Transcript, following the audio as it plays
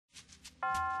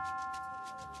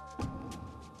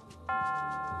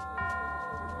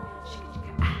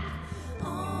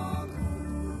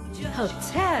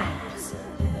Hotep,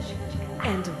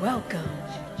 and welcome.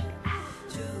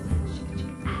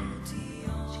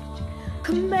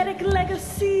 Comedic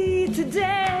legacy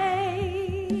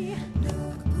today.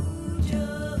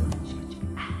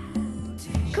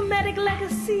 Comedic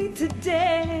legacy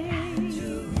today.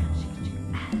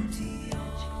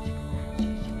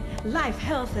 Life,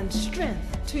 health, and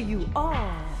strength to you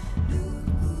all.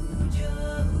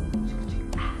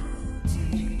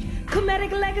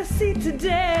 Comedic legacy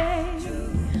today.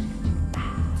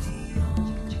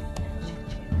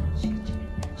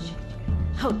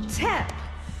 Hotep.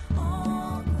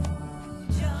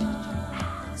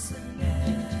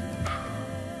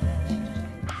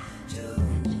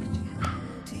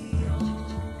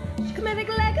 Comedic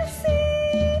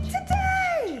legacy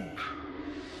today.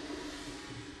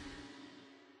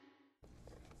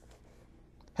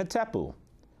 Hotepu.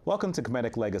 Welcome to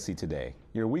Comedic Legacy Today,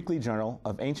 your weekly journal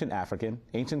of ancient African,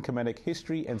 ancient Kemetic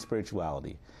history and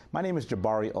spirituality. My name is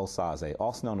Jabari Osaze,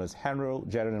 also known as Henro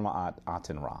Jerin Ma'at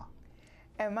Atenra.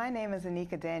 And my name is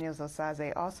Anika Daniels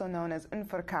Osaze, also known as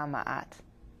Nfurka Ma'at.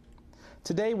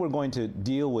 Today we're going to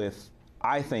deal with,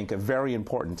 I think, a very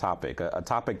important topic, a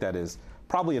topic that is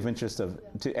probably of interest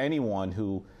to anyone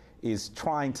who is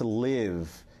trying to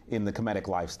live in the Kemetic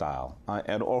lifestyle,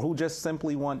 or who just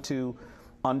simply want to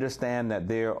understand that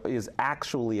there is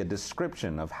actually a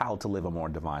description of how to live a more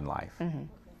divine life. Mm-hmm.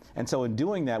 And so in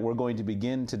doing that, we're going to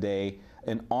begin today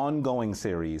an ongoing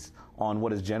series on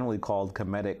what is generally called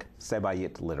Kemetic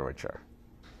Sebayit literature.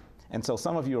 And so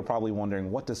some of you are probably wondering,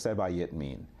 what does Sebayit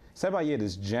mean? Sebayit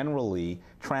is generally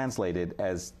translated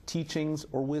as teachings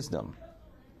or wisdom.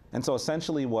 And so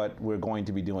essentially what we're going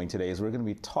to be doing today is we're going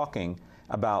to be talking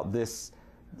about this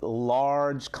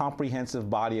large, comprehensive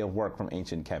body of work from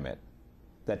ancient Kemet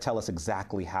that tell us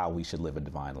exactly how we should live a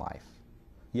divine life.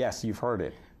 Yes, you've heard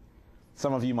it.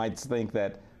 Some of you might think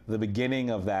that the beginning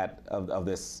of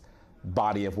this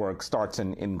body of work starts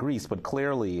in Greece, but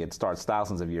clearly it starts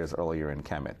thousands of years earlier in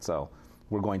Kemet. So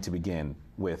we're going to begin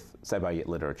with Sebayit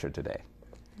literature today.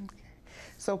 Okay.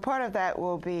 So part of that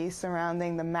will be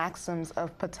surrounding the maxims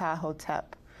of Ptah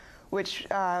Hotep, which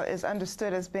is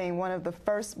understood as being one of the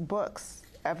first books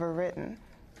ever written,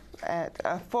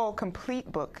 a full,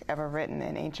 complete book ever written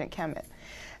in ancient Kemet.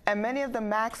 And many of the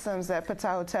maxims that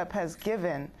Ptah Hotep has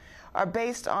given are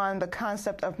based on the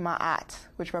concept of Ma'at,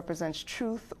 which represents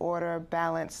truth, order,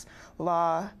 balance,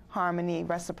 law, harmony,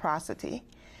 reciprocity.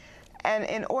 And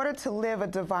in order to live a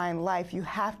divine life, you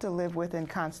have to live within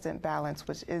constant balance,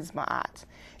 which is Ma'at.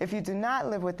 If you do not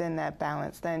live within that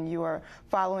balance, then you are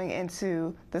following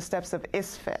into the steps of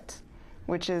Isfet,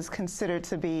 which is considered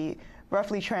to be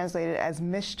roughly translated as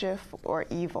mischief or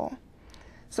evil.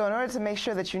 So in order to make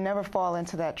sure that you never fall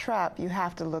into that trap, you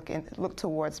have to look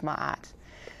towards Ma'at.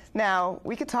 Now,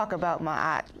 we could talk about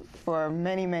Ma'at for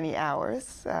many, many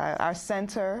hours. Our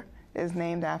center is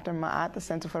named after Ma'at, the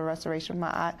Center for the Restoration of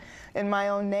Ma'at. In my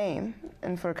own name,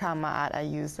 Nfurka Ma'at, I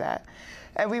use that.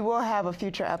 And we will have a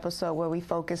future episode where we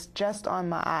focus just on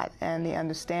Ma'at and the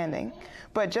understanding.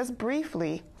 But just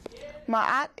briefly,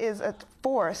 Ma'at is a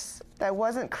force that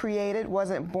wasn't created,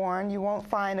 wasn't born. You won't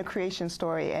find a creation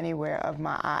story anywhere of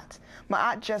Ma'at.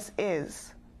 Ma'at just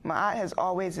is. Ma'at has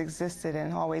always existed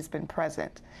and always been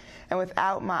present. And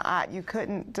without Ma'at, you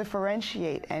couldn't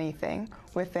differentiate anything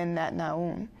within that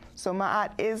Na'un. So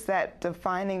Ma'at is that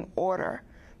defining order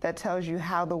that tells you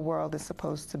how the world is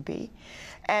supposed to be.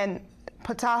 And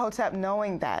Ptah Hotep,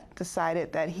 knowing that,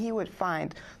 decided that he would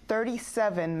find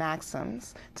 37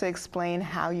 maxims to explain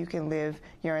how you can live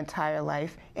your entire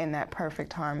life in that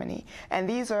perfect harmony. And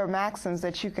these are maxims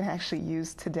that you can actually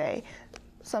use today,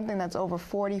 something that's over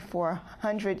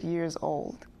 4,400 years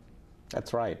old.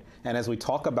 That's right. And as we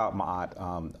talk about Ma'at,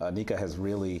 Anika has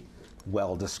really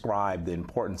well described the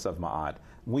importance of Ma'at.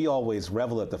 We always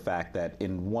revel at the fact that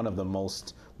in one of the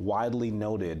most widely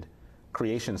noted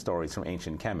creation stories from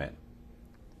ancient Kemet,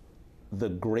 the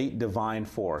great divine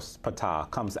force, Ptah,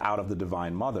 comes out of the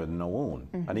divine mother, the No'un.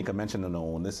 Mm-hmm. Anika mentioned the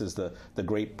No'un. This is the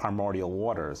great primordial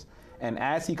waters. And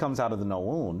as he comes out of the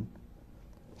No'un,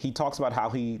 he talks about how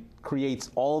he creates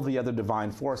all the other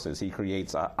divine forces. He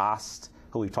creates Ast,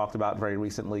 who we've talked about very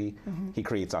recently. Mm-hmm. He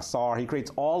creates Asar. He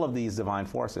creates all of these divine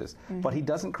forces. Mm-hmm. But he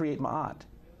doesn't create Ma'at.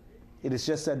 It is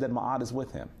just said that Ma'at is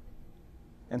with him.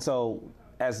 And so,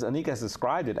 as Anika has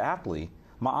described it aptly,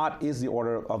 Ma'at is the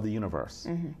order of the universe.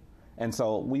 Mm-hmm. And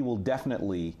so we will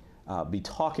definitely be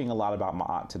talking a lot about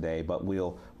Ma'at today, but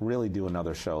we'll really do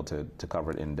another show to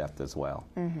cover it in depth as well.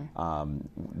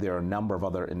 There are a number of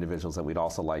other individuals that we'd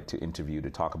also like to interview to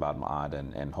talk about Ma'at,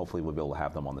 and hopefully we'll be able to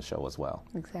have them on the show as well.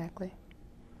 Exactly.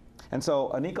 And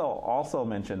so Anika also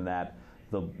mentioned that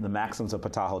the Maxims of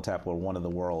Ptah Hotep were one of the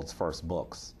world's first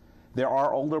books. There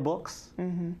are older books.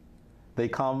 They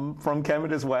come from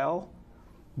Kemet as well,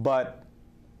 but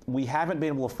we haven't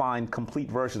been able to find complete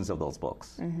versions of those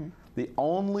books. The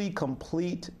only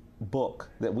complete book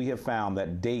that we have found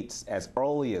that dates as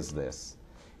early as this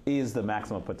is the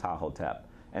Maxim of Ptah Hotep.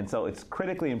 And so it's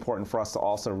critically important for us to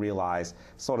also realize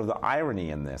sort of the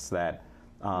irony in this, that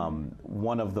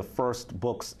one of the first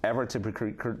books ever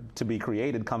to be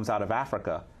created comes out of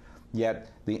Africa,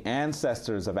 yet the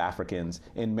ancestors of Africans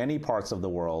in many parts of the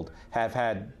world have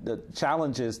had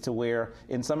challenges to where,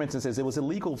 in some instances, it was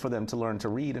illegal for them to learn to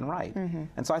read and write.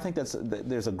 And so I think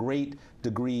there's a great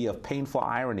degree of painful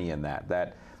irony in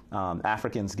that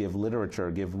Africans give literature,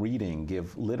 give reading,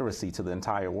 give literacy to the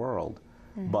entire world,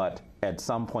 but at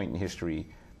some point in history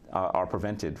are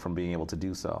prevented from being able to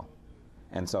do so.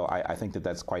 And so I think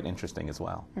that's quite interesting as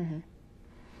well.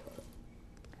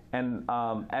 And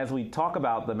as we talk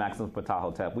about the Maxims of Ptah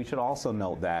Hotep, we should also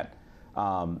note that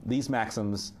these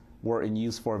maxims were in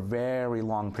use for a very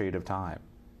long period of time.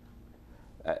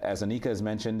 As Anika has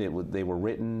mentioned, they were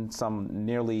written some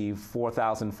nearly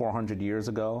 4,400 years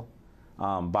ago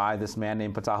by this man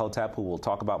named Ptah Hotep, who we'll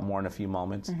talk about more in a few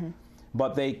moments.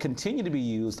 But they continue to be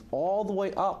used all the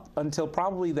way up until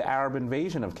probably the Arab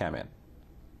invasion of Kemet,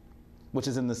 which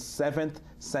is in the 7th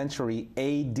century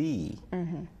A.D.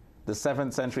 The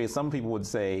 7th century, as some people would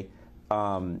say,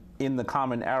 in the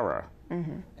Common Era.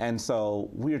 And so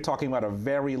we're talking about a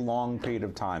very long period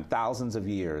of time, thousands of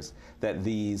years, that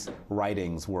these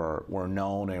writings were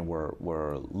known and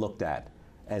were looked at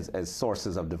as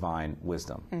sources of divine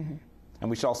wisdom. And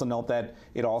we should also note that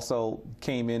it also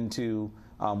came into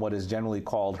what is generally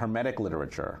called Hermetic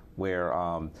literature, where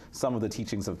some of the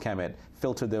teachings of Kemet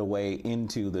filtered their way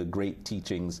into the great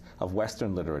teachings of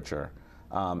Western literature.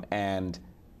 And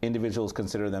individuals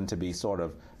consider them to be sort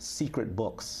of secret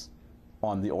books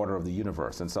on the order of the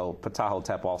universe. And so Ptah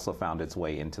Hotep also found its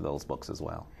way into those books as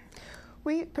well.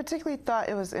 We particularly thought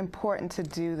it was important to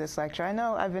do this lecture. I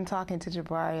know I've been talking to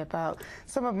Jabari about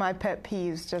some of my pet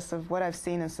peeves just of what I've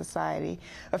seen in society.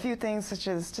 A few things such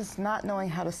as just not knowing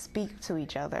how to speak to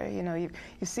each other. You know, you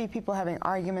see people having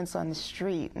arguments on the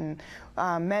street, and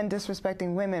men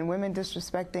disrespecting women, women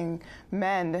disrespecting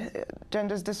men,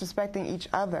 genders disrespecting each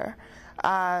other.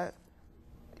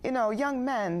 You know, young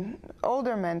men,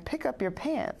 older men, pick up your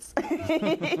pants.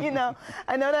 You know,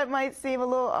 I know that might seem a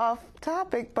little off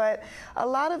topic, but a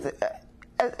lot of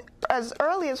as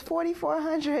early as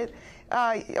 4,400,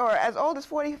 or as old as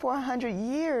 4,400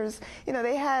 years, you know,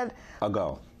 they had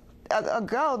ago,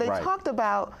 they talked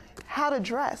about how to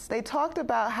dress. They talked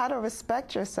about how to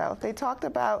respect yourself. They talked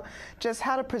about just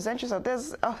how to present yourself.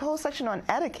 There's a whole section on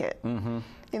etiquette.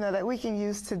 You know, that we can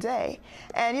use today.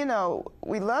 And, you know,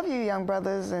 we love you young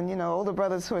brothers and, you know, older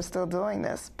brothers who are still doing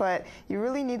this, but you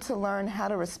really need to learn how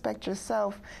to respect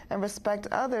yourself and respect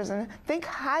others and think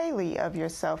highly of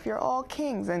yourself. You're all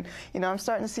kings. And, you know, I'm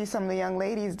starting to see some of the young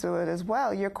ladies do it as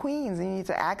well. You're queens and you need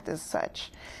to act as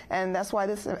such. And that's why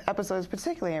this episode is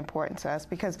particularly important to us,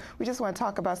 because we just want to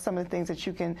talk about some of the things that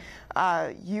you can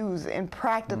use in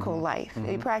practical life,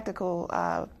 a practical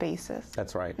basis.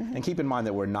 That's right. And keep in mind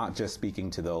that we're not just speaking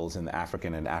to those in the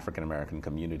African and African American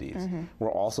communities. We're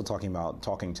also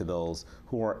talking to those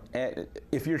who are,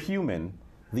 if you're human,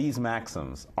 these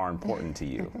maxims are important to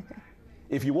you.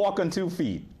 If you walk on 2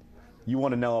 feet, you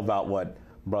want to know about what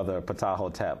Brother Ptah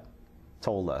Hotep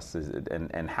told us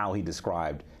and how he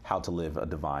described how to live a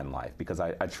divine life. Because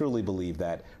I truly believe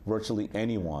that virtually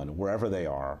anyone, wherever they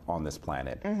are on this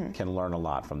planet, can learn a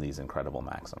lot from these incredible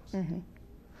maxims.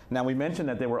 Now, we mentioned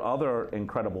that there were other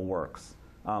incredible works.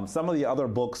 Some of the other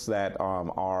books that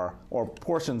are, or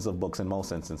portions of books in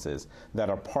most instances, that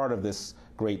are part of this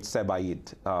great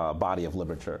Seba'it body of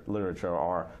literature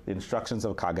are the Instructions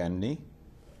of Kagemni,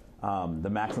 the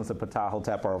Maxims of Ptah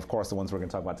Hotep are, of course, the ones we're going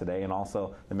to talk about today, and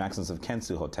also the Maxims of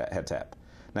Khenshu Hotep.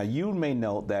 Now, you may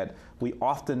note that we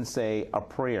often say a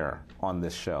prayer on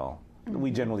this show.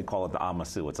 We generally call it the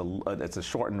Amasu. It's a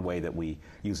shortened way that we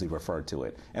usually refer to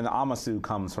it. And the Amasu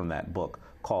comes from that book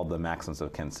called the Maxims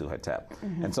of Khenshu Hotep.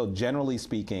 And so generally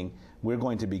speaking, we're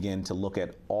going to begin to look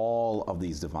at all of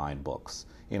these divine books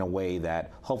in a way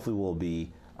that hopefully will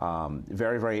be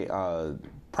very, very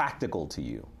practical to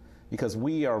you. Because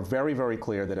we are very, very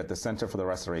clear that at the Center for the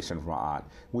Restoration of Ma'at,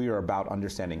 we are about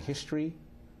understanding history,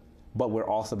 but we're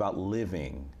also about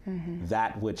living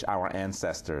that which our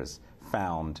ancestors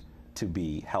found to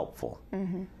be helpful.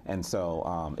 And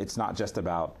so it's not just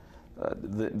about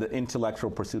the intellectual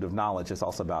pursuit of knowledge, it's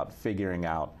also about figuring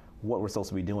out what we're supposed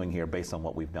to be doing here based on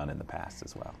what we've done in the past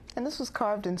as well. And this was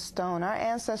carved in stone. Our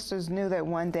ancestors knew that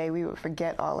one day we would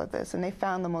forget all of this, and they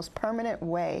found the most permanent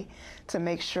way to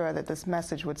make sure that this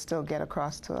message would still get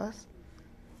across to us.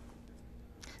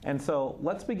 And so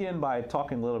let's begin by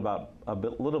talking a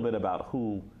little bit about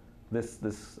who this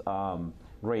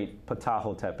great Ptah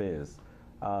Hotep is.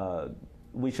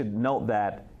 We should note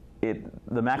that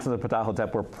the maxims of Ptah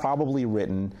Hotep were probably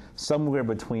written somewhere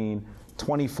between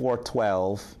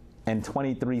 2412 and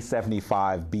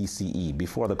 2375 BCE,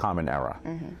 before the Common Era.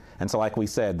 And so like we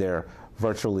said, they're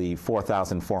virtually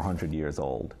 4,400 years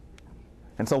old.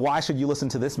 And so why should you listen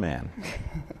to this man?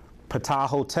 Ptah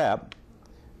Hotep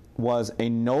was a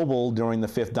noble during the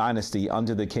 5th dynasty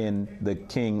under the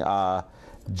king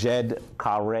Jed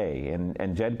Kare.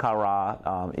 And Jed Kare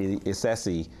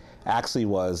Isesi actually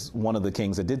was one of the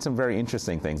kings that did some very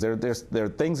interesting things. There are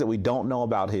things that we don't know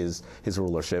about his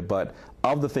rulership, but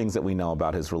of the things that we know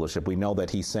about his rulership, we know that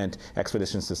he sent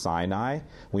expeditions to Sinai.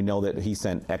 We know that he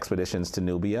sent expeditions to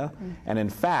Nubia. And in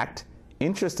fact,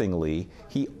 interestingly,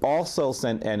 he also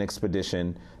sent an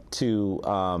expedition to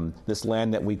this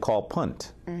land that we call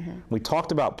Punt. We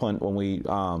talked about Punt when we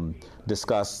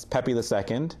discussed Pepi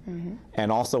II,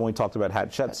 and also when we talked about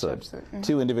Hatshepsut,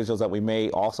 two individuals that we may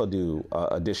also do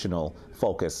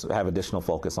have additional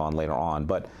focus on later on.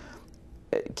 But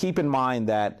keep in mind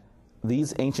that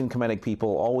these ancient Kemetic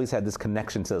people always had this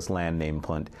connection to this land named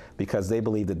Punt because they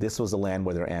believed that this was the land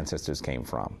where their ancestors came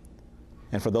from.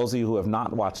 And for those of you who have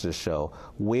not watched this show,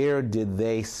 where did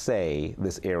they say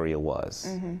this area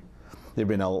was? There's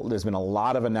been a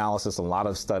lot of analysis, a lot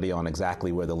of study on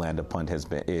exactly where the land of Punt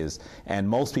is, and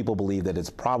most people believe that it's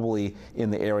probably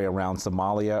in the area around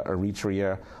Somalia,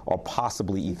 Eritrea, or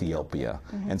possibly Ethiopia.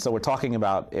 And so we're talking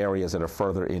about areas that are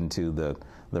further into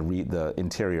the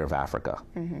interior of Africa.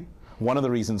 One of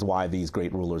the reasons why these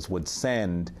great rulers would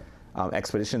send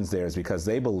expeditions there is because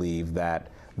they believe that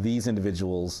these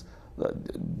individuals,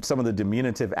 some of the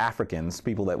diminutive Africans,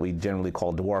 people that we generally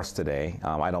call dwarfs today,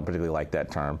 I don't particularly like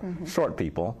that term, short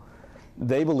people,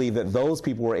 they believe that those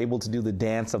people were able to do the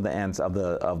dance of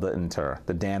the inter,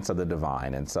 the dance of the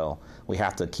divine. And so we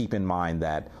have to keep in mind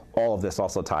that all of this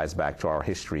also ties back to our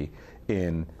history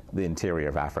in the interior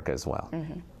of Africa as well.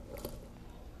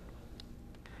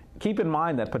 Keep in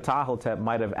mind that Ptah Hotep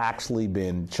might have actually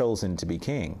been chosen to be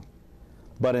king.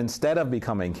 But instead of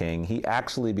becoming king, he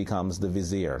actually becomes the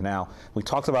vizier. Now, we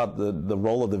talked about the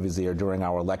role of the vizier during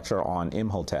our lecture on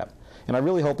Imhotep. And I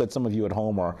really hope that some of you at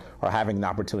home are having the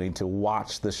opportunity to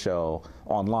watch the show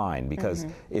online, because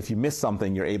if you miss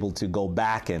something, you're able to go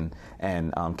back and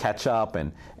catch up.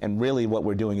 And really what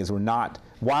we're doing is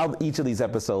while each of these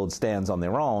episodes stands on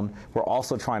their own, we're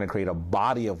also trying to create a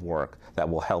body of work that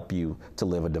will help you to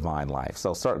live a divine life.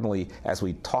 So certainly, as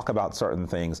we talk about certain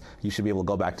things, you should be able to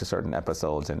go back to certain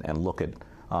episodes and look at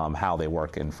how they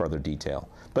work in further detail.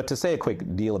 But to say a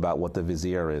quick deal about what the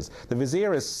vizier is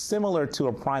similar to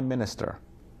a prime minister.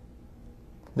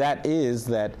 That is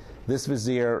that this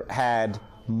vizier had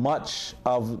much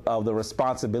of the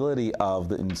responsibility of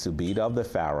the Nsubid, of the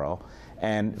pharaoh,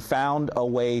 and found a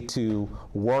way to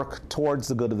work towards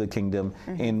the good of the kingdom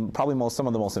in probably some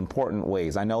of the most important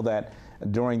ways. I know that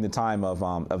during the time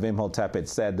of Imhotep, it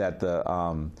said that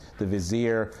the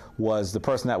vizier was the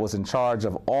person that was in charge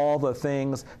of all the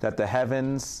things that the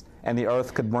heavens and the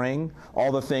earth could bring,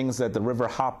 all the things that the river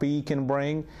Hapi can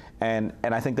bring, and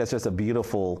I think that's just a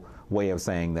beautiful way of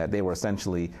saying that they were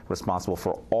essentially responsible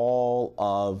for all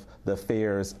of the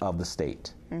affairs of the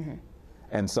state.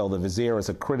 And so the vizier is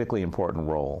a critically important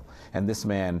role, and this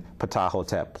man, Ptah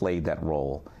Hotep, played that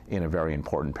role in a very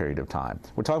important period of time.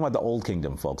 We're talking about the Old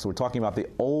Kingdom, folks. We're talking about the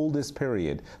oldest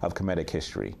period of Kemetic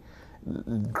history.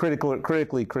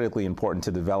 Critically important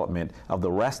to development of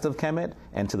the rest of Kemet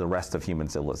and to the rest of human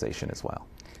civilization as well.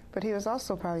 But he was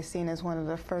also probably seen as one of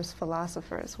the first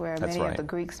philosophers, where That's many right. of the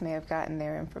Greeks may have gotten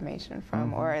their information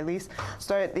from, or at least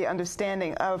started the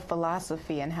understanding of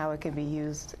philosophy and how it can be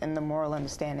used in the moral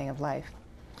understanding of life.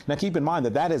 Now keep in mind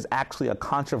that that is actually a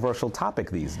controversial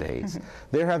topic these days.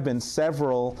 There have been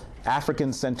several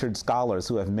African-centered scholars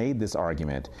who have made this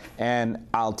argument, and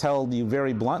I'll tell you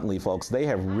very bluntly, folks, they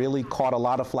have really caught a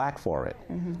lot of flack for it.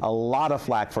 A lot of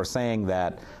flack for saying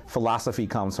that philosophy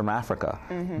comes from Africa.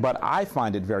 But I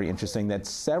find it very interesting that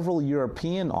several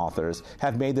European authors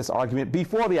have made this argument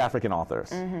before the African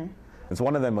authors. And so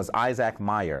one of them was Isaac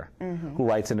Meyer, who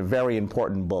writes in a very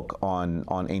important book on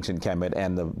ancient Kemet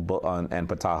and the book and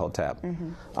Ptah Hotep.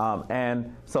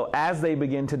 And so as they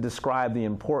begin to describe the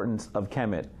importance of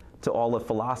Kemet to all of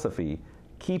philosophy,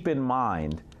 keep in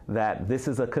mind that this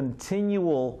is a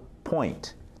continual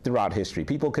point throughout history.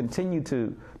 People continue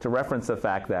to reference the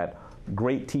fact that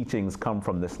great teachings come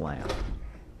from this land.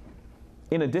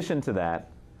 In addition to that,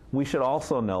 we should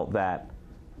also note that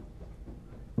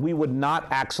we would not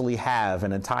actually have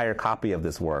an entire copy of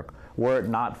this work were it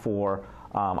not for,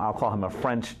 I'll call him a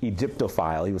French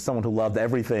Egyptophile. He was someone who loved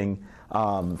everything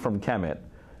from Kemet.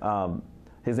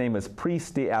 His name is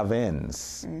Ptah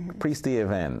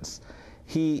Hotep.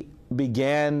 He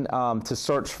began to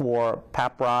search for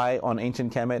papyri on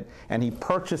ancient Kemet, and he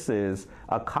purchases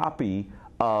a copy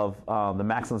of the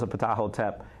Maxims of Ptah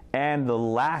Hotep and the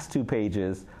last 2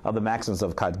 pages of the Maxims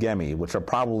of Kadgemi, which are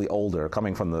probably older,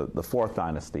 coming from the 4th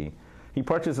dynasty. He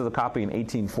purchases a copy in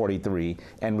 1843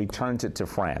 and returns it to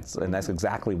France, and that's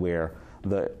exactly where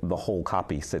the whole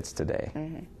copy sits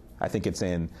today. I think it's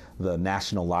in the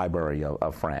National Library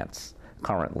of France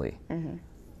currently.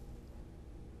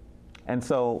 And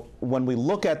so when we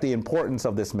look at the importance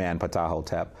of this man, Ptah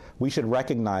Hotep, we should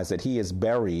recognize that he is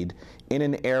buried in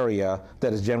an area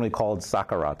that is generally called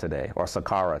Saqqara today, or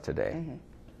Saqqara today.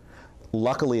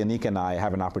 Luckily, Anika and I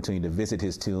have an opportunity to visit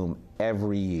his tomb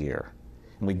every year.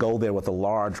 And we go there with a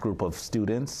large group of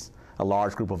students, a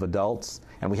large group of adults,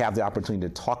 and we have the opportunity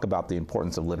to talk about the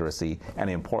importance of literacy and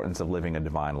the importance of living a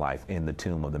divine life in the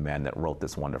tomb of the man that wrote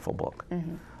this wonderful book.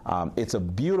 It's a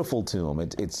beautiful tomb.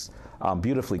 It's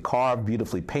beautifully carved,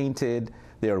 beautifully painted.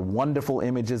 There are wonderful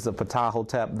images of Ptah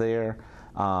Hotep there.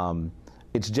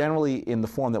 It's generally in the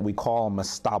form that we call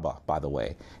mastaba, by the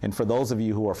way. And for those of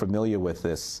you who are familiar with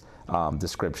this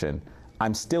description,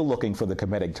 I'm still looking for the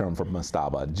Kemetic term for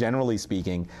mastaba. Generally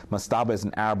speaking, mastaba is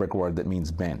an Arabic word that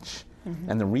means bench.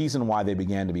 And the reason why they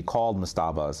began to be called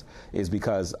mastabas is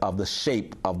because of the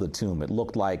shape of the tomb. It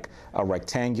looked like a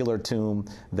rectangular tomb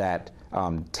that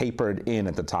tapered in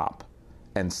at the top.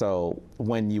 And so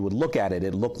when you would look at it,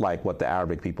 it looked like what the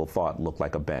Arabic people thought looked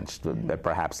like a bench that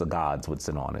perhaps the gods would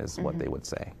sit on, is what they would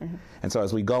say. And so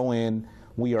as we go in,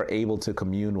 we are able to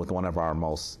commune with one of our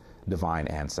most divine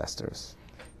ancestors.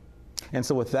 And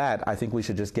so with that, I think we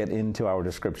should just get into our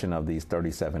description of these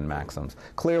 37 maxims.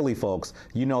 Clearly, folks,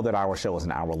 you know that our show is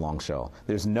an hour-long show.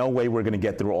 There's no way we're going to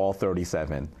get through all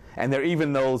 37. And there are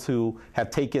even those who have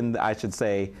taken, I should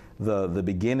say, the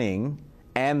beginning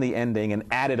and the ending and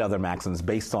added other maxims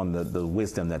based on the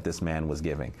wisdom that this man was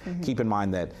giving. Keep in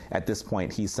mind that at this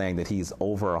point, he's saying that he's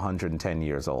over 110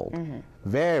 years old.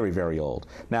 Very, very old.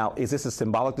 Now, is this a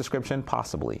symbolic description?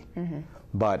 Possibly.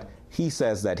 But he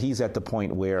says that he's at the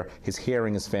point where his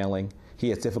hearing is failing, he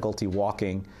has difficulty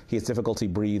walking, he has difficulty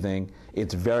breathing.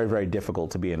 It's very, very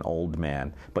difficult to be an old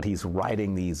man. But he's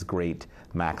writing these great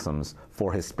maxims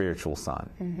for his spiritual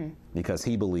son because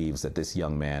he believes that this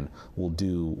young man will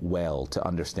do well to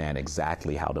understand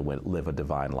exactly how to live a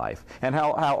divine life and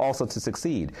how also to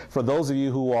succeed. For those of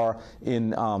you who are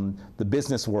in the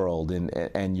business world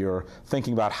and you're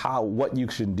thinking about what you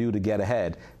should do to get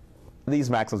ahead,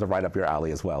 these maxims are right up your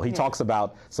alley as well. He talks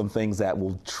about some things that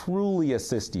will truly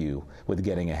assist you with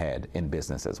getting ahead in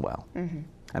business as well.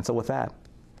 And so with that,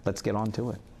 let's get on to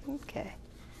it. Okay.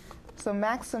 So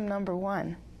maxim number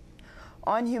 1,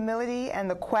 on humility and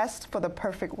the quest for the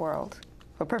perfect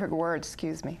word,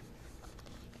 excuse me.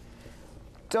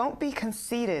 Don't be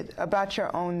conceited about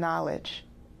your own knowledge.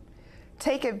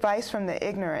 Take advice from the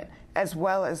ignorant as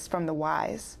well as from the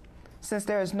wise, since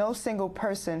there is no single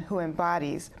person who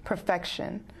embodies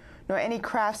perfection, nor any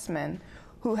craftsman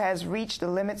who has reached the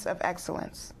limits of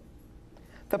excellence.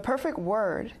 The perfect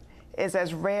word is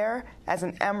as rare as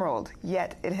an emerald,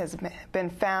 yet it has been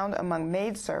found among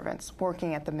maidservants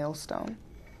working at the millstone.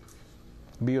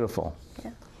 Beautiful.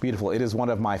 Yeah. Beautiful. It is one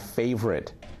of my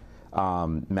favorite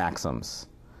maxims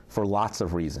for lots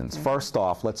of reasons. First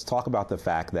off, let's talk about the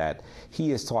fact that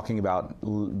he is talking about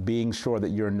being sure that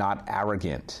you're not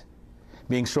arrogant,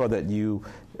 being sure that you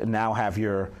now have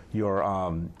your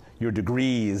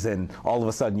degrees and all of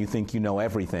a sudden you think you know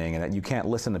everything and that you can't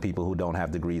listen to people who don't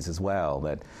have degrees as well,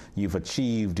 that you've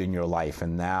achieved in your life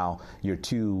and now you're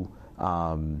too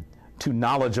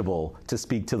knowledgeable to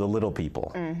speak to the little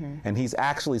people. And he's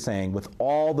actually saying, with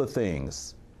all the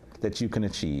things that you can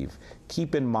achieve,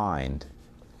 keep in mind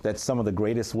that some of the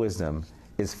greatest wisdom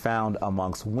is found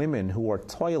amongst women who are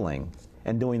toiling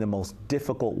and doing the most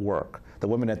difficult work. The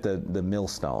women at the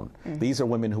millstone. These are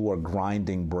women who are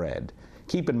grinding bread.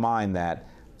 Keep in mind that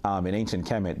in ancient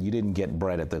Kemet, you didn't get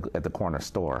bread at the corner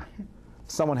store.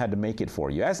 someone had to make it for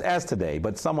you, as today,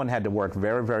 but someone had to work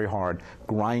very, very hard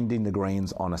grinding the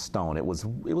grains on a stone. It was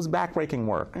backbreaking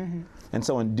work. And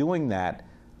so in doing that,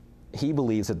 he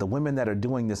believes that the women that are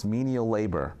doing this menial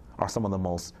labor are some of the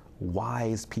most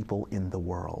wise people in the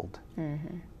world.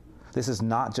 This is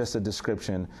not just a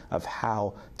description of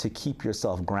how to keep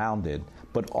yourself grounded,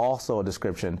 but also a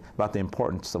description about the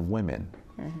importance of women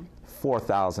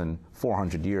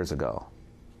 4,400 years ago.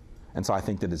 And so I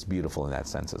think that it's beautiful in that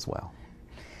sense as well.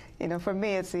 You know, for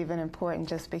me, it's even important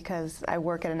just because I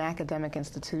work at an academic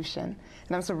institution,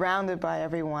 and I'm surrounded by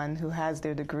everyone who has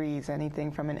their degrees,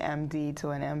 anything from an MD to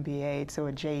an MBA to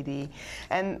a JD.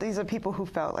 And these are people who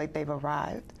felt like they've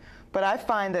arrived. But I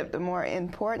find that the more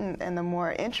important and the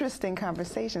more interesting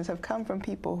conversations have come from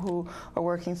people who are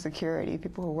working security,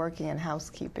 people who are working in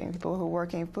housekeeping, people who are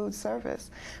working in food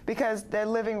service, because they're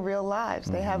living real lives.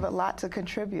 They have a lot to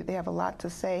contribute. They have a lot to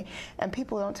say, and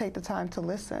people don't take the time to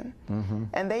listen.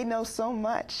 And they know so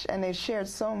much, and they've shared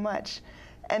so much,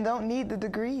 and don't need the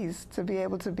degrees to be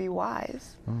able to be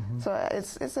wise. So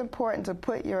it's important to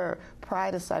put your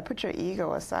pride aside, put your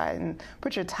ego aside, and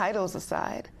put your titles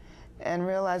aside, and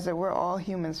realize that we're all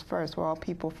humans first, we're all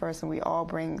people first, and we all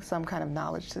bring some kind of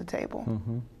knowledge to the table.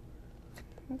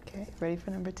 Okay, ready for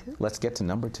number 2? Let's get to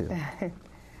number 2.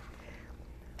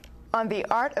 On the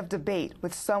art of debate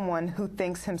with someone who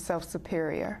thinks himself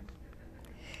superior.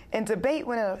 In debate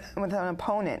with an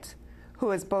opponent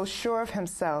who is both sure of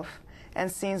himself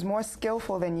and seems more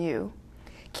skillful than you,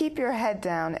 keep your head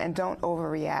down and don't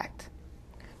overreact.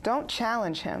 Don't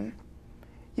challenge him.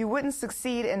 You wouldn't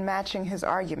succeed in matching his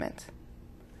argument.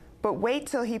 But wait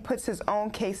till he puts his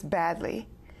own case badly,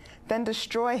 then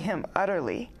destroy him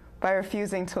utterly by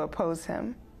refusing to oppose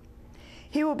him.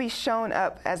 He will be shown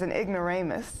up as an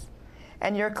ignoramus,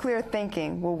 and your clear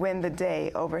thinking will win the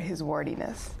day over his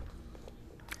wordiness.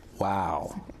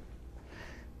 Wow.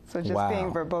 So just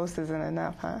being verbose isn't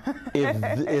enough, huh?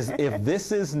 If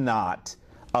this is not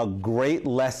a great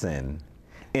lesson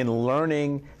in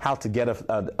learning how to get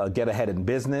ahead in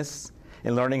business,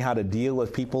 in learning how to deal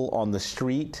with people on the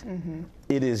street,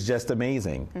 it is just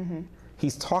amazing.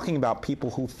 He's talking about people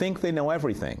who think they know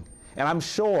everything. And I'm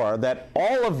sure that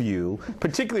all of you,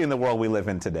 particularly in the world we live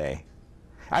in today,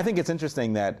 I think it's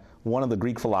interesting that one of the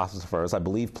Greek philosophers, I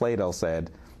believe Plato,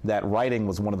 said that writing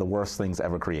was one of the worst things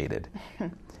ever created.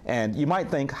 And you might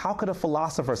think, how could a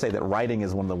philosopher say that writing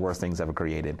is one of the worst things ever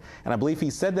created? And I believe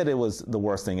he said that it was the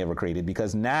worst thing ever created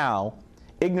because now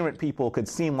ignorant people could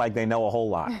seem like they know a whole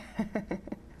lot.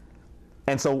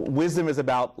 And so wisdom is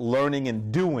about learning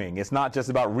and doing. It's not just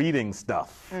about reading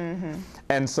stuff.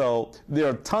 And so there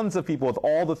are tons of people with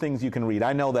all the things you can read.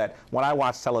 I know that when I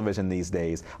watch television these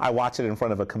days, I watch it in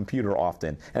front of a computer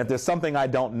often. And if there's something I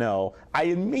don't know, I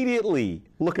immediately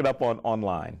look it up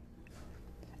online.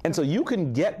 And so you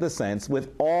can get the sense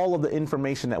with all of the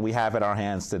information that we have at our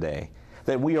hands today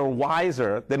that we are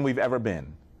wiser than we've ever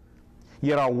been.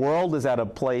 Yet our world is at a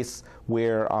place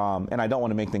where, and I don't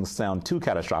want to make things sound too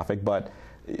catastrophic, but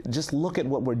just look at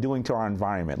what we're doing to our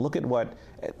environment. Look at what,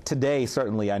 today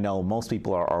certainly I know most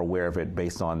people are aware of it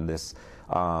based on this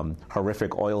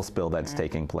horrific oil spill that's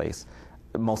taking place.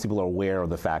 Most people are aware of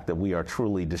the fact that we are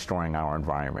truly destroying our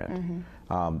environment.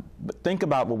 But think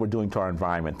about what we're doing to our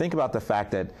environment. Think about the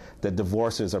fact that the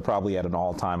divorces are probably at an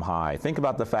all-time high. Think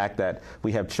about the fact that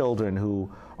we have children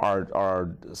who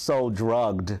are so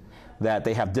drugged that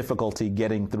they have difficulty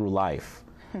getting through life.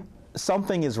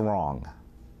 Something is wrong.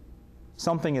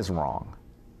 Something is wrong.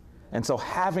 And so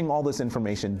having all this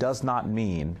information does not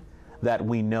mean that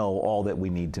we know all that we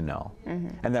need to know,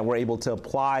 and that we're able to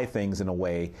apply things in a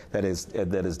way that is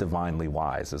divinely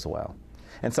wise as well.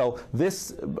 And so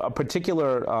this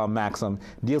particular maxim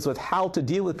deals with how to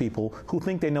deal with people who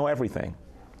think they know everything.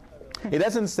 It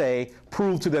doesn't say,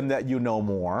 prove to them that you know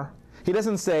more. He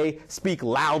doesn't say, speak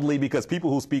loudly, because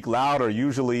people who speak loud are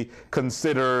usually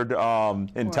considered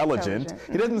intelligent.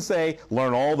 He doesn't say,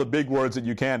 learn all the big words that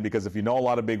you can, because if you know a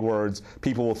lot of big words,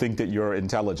 people will think that you're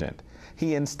intelligent.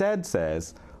 He instead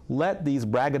says, let these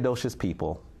braggadocious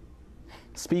people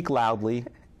speak loudly,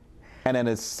 and then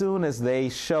as soon as they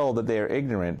show that they are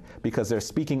ignorant because they're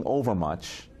speaking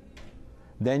overmuch,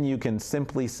 then you can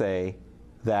simply say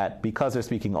that because they're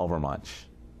speaking overmuch,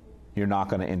 you're not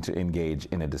going to engage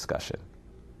in a discussion.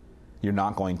 You're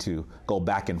not going to go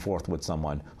back and forth with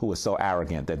someone who is so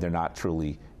arrogant that they're not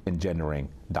truly engendering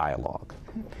dialogue.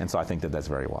 And so I think that that's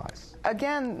very wise.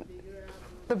 Again,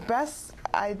 the best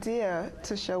idea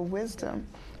to show wisdom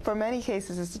for many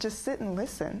cases, is to just sit and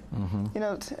listen. You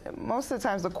know, most of the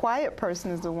times the quiet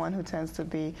person is the one who tends to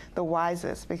be the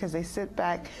wisest, because they sit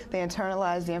back, they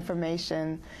internalize the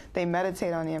information, they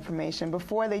meditate on the information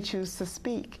before they choose to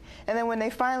speak. And then when they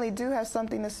finally do have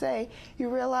something to say, you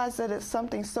realize that it's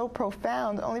something so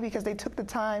profound only because they took the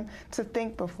time to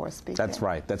think before speaking. That's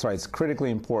right. That's right. It's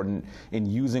critically important in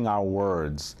using our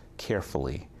words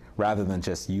carefully, rather than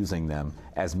just using them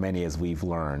as many as we've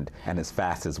learned and as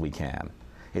fast as we can.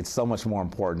 It's so much more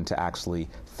important to actually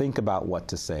think about what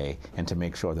to say and to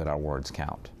make sure that our words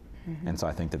count. And so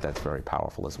I think that that's very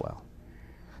powerful as well.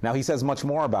 Now, he says much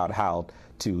more about how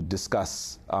to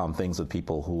discuss things with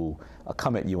people who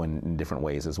come at you in different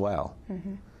ways as well.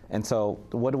 And so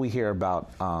what do we hear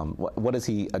about, what does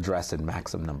he address in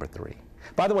maxim number 3?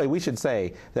 By the way, we should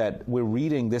say that we're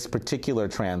reading this particular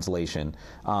translation.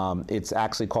 It's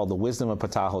actually called The Wisdom of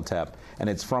Ptah Hotep, and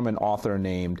it's from an author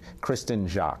named Kristen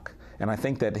Jacques. And I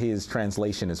think that his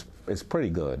translation is pretty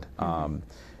good.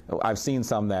 I've seen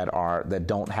some that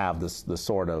don't have the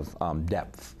sort of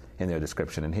depth in their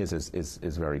description, and his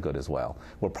is very good as well.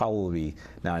 We'll probably,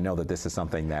 now I know that this is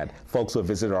something that folks who have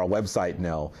visited our website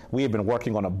know. We have been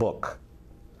working on a book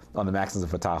on the maxims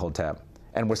of Ptah Hotep,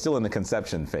 and we're still in the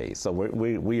conception phase. So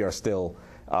we are still,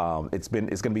 it's going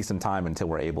to be some time until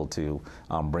we're able to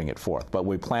bring it forth. But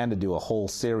we plan to do a whole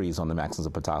series on the maxims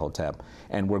of Ptah Hotep,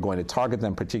 and we're going to target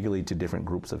them particularly to different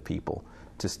groups of people,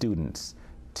 to students,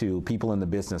 to people in the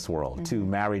business world, to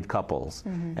married couples.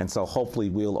 And so hopefully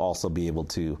we'll also be able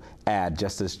to add,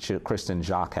 just as Kristen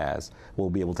Jacques has, we'll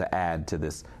be able to add to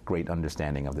this great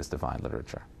understanding of this divine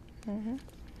literature.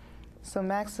 So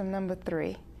maxim number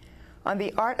 3, on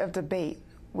the art of debate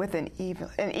with an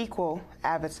equal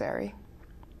adversary.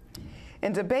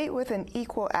 In debate with an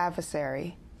equal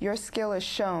adversary, your skill is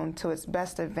shown to its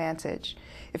best advantage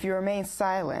if you remain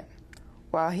silent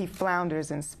while he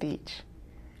flounders in speech.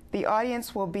 The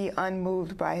audience will be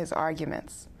unmoved by his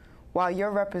arguments, while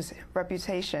your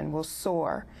reputation will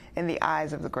soar in the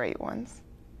eyes of the great ones.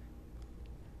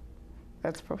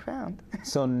 That's profound.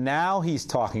 So now he's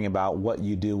talking about what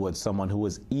you do with someone who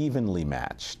is evenly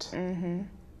matched.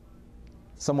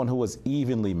 Someone who is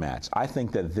evenly matched. I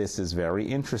think that this is very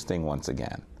interesting once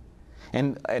again.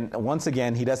 And once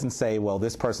again, he doesn't say, well,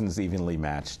 this person is evenly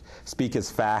matched. Speak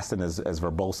as fast and as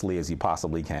verbosely as you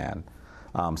possibly can,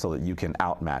 so that you can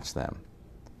outmatch them.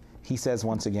 He says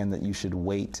once again that you should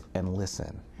wait and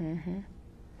listen.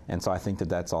 And so I think that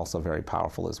that's also very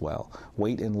powerful as well.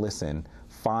 Wait and listen,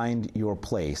 find your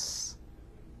place,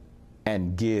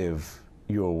 and give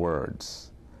your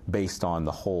words based on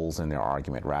the holes in their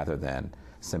argument, rather than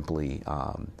simply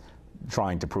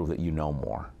trying to prove that you know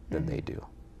more than they do.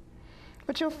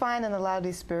 What you'll find in a lot of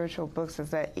these spiritual books is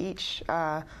that each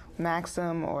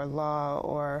maxim or law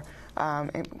or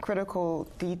critical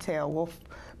detail will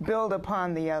build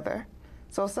upon the other.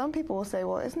 So some people will say,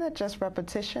 well, isn't it just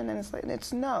repetition? And it's like,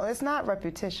 no, it's not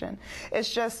repetition.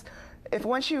 It's just, if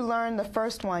once you learn the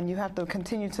first one, you have to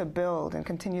continue to build and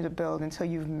continue to build until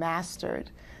you've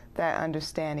mastered that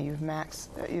understanding, you've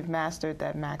mastered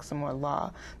that maxim or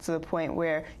law to the point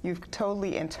where you've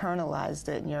totally internalized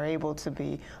it and you're able to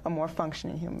be a more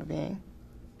functioning human being.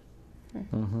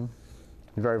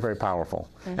 Very, very powerful.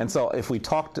 And so if we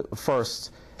talked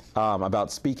first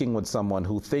about speaking with someone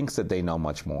who thinks that they know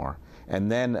much more, and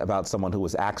then about someone who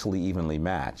is actually evenly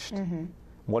matched,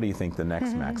 what do you think the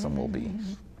next maxim will be?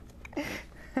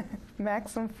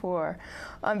 Maxim 4,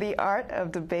 on the art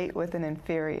of debate with an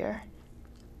inferior.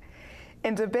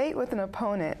 In debate with an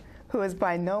opponent who is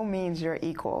by no means your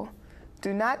equal,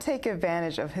 do not take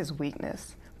advantage of his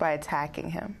weakness by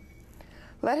attacking him.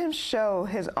 Let him show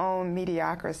his own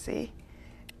mediocrity,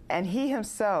 and he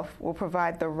himself will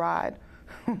provide the rod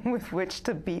with which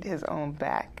to beat his own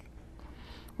back.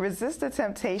 Resist the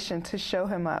temptation to show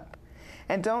him up,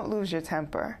 and don't lose your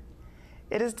temper.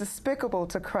 It is despicable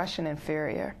to crush an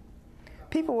inferior.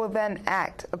 People will then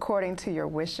act according to your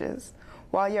wishes,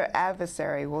 while your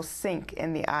adversary will sink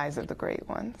in the eyes of the great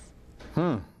ones.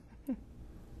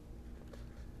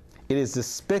 It is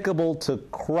despicable to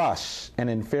crush an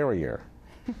inferior.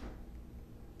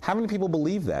 How many people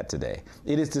believe that today?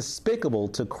 It is despicable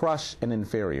to crush an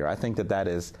inferior. I think that that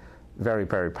is very,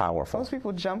 very powerful. Most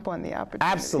people jump on the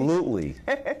opportunity. Absolutely.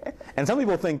 And some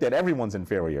people think that everyone's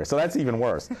inferior, so that's even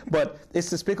worse. But it's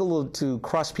despicable to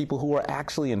crush people who are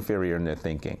actually inferior in their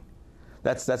thinking.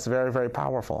 That's very, very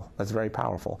powerful. That's very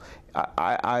powerful.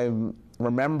 I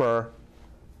remember,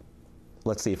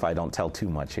 let's see if I don't tell too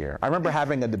much here. I remember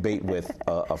having a debate with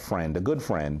a friend, a good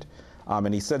friend,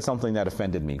 and he said something that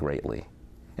offended me greatly.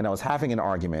 And I was having an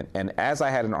argument, and as I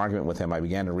had an argument with him, I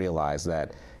began to realize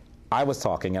that I was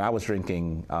talking and I was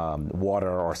drinking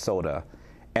water or soda,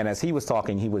 and as he was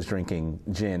talking, he was drinking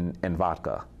gin and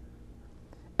vodka.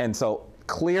 And so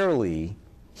clearly,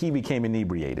 he became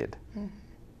inebriated.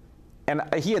 And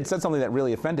he had said something that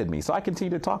really offended me, so I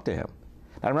continued to talk to him.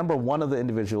 I remember one of the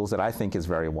individuals that I think is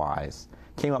very wise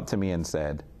came up to me and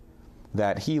said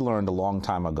that he learned a long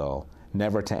time ago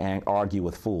never to argue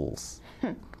with fools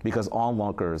because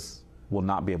onlookers will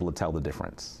not be able to tell the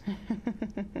difference.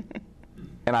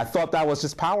 And I thought that was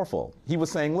just powerful. He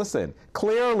was saying, listen,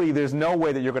 clearly there's no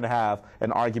way that you're going to have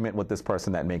an argument with this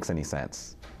person that makes any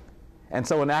sense. And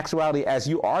so in actuality, as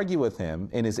you argue with him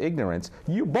in his ignorance,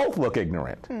 you both look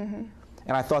ignorant.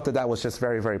 And I thought that that was just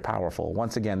very, very powerful.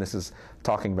 Once again, this is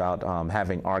talking about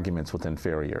having arguments with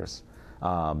inferiors.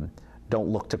 Don't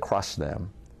look to crush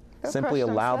them. They'll Simply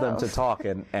crush allow them to themselves.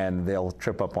 talk, and they'll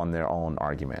trip up on their own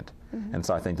argument. And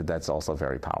so I think that that's also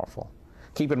very powerful.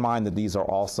 Keep in mind that these are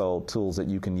also tools that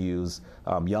you can use.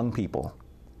 Young people,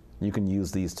 you can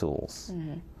use these tools.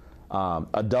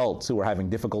 Adults who are having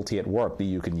difficulty at work,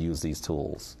 you can use these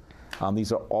tools.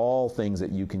 These are all things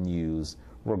that you can use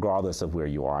regardless of where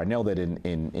you are. I know that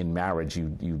in marriage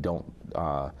you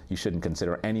shouldn't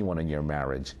consider anyone in your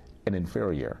marriage an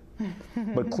inferior.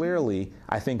 But clearly,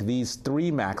 I think these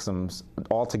three maxims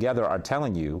altogether are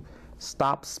telling you,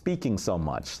 stop speaking so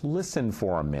much. Listen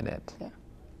for a minute. Yeah.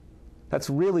 That's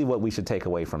really what we should take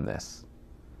away from this.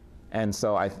 And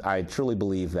so I truly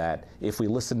believe that if we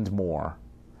listened more,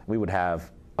 we would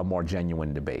have a more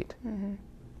genuine debate.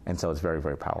 And so it's very,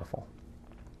 very powerful.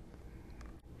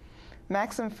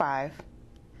 Maxim 5,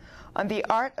 on the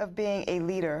art of being a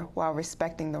leader while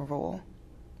respecting the rule.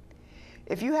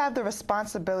 If you have the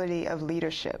responsibility of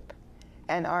leadership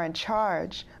and are in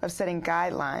charge of setting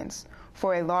guidelines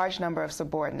for a large number of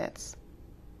subordinates,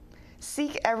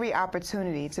 seek every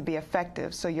opportunity to be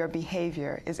effective so your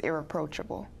behavior is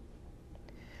irreproachable.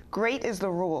 Great is the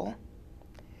rule.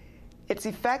 Its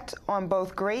effect on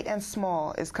both great and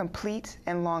small is complete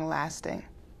and long-lasting.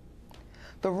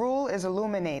 The rule is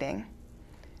illuminating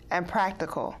and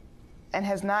practical and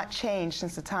has not changed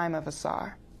since the time of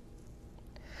Asar.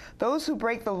 Those who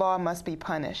break the law must be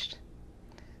punished,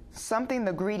 something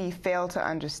the greedy fail to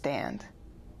understand.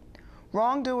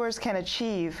 Wrongdoers can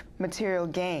achieve material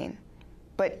gain,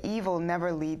 but evil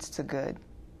never leads to good.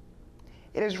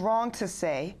 It is wrong to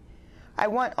say, I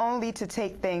want only to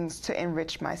take things to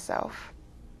enrich myself,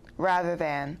 rather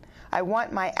than, I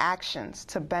want my actions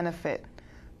to benefit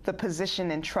the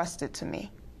position entrusted to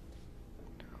me.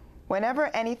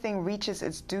 Whenever anything reaches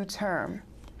its due term,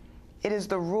 it is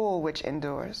the rule which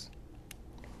endures.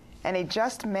 And a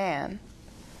just man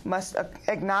must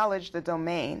acknowledge the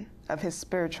domain of his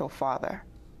spiritual father.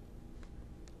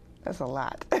 That's a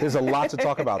lot. There's a lot to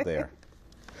talk about there.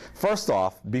 First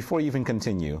off, before you even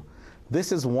continue,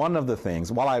 this is one of the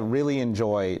things, while I really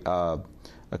enjoy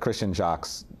Christian Jacques'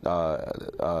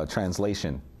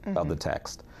 translation of the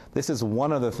text, this is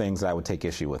one of the things that I would take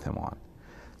issue with him on.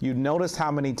 You notice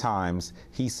how many times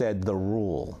he said the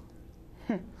rule.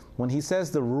 When he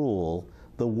says the rule,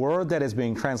 the word that is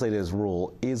being translated as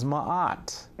rule is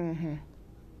ma'at.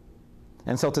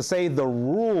 And so to say the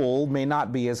rule may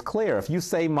not be as clear. If you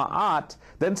say ma'at,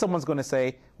 then someone's going to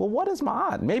say, well, what is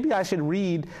ma'at? Maybe I should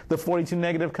read the 42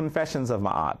 negative confessions of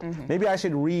ma'at. Maybe I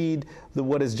should read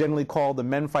what is generally called the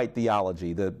Memphite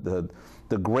theology, the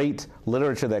great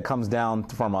literature that comes down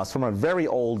from us from a very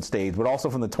old stage, but also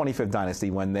from the 25th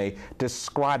dynasty when they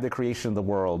describe the creation of the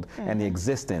world and the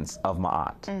existence of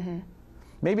ma'at.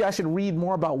 Maybe I should read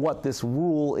more about what this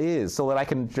rule is so that I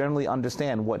can generally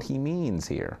understand what he means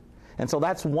here. And so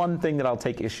that's one thing that I'll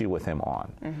take issue with him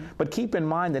on. But keep in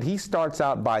mind that he starts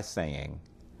out by saying,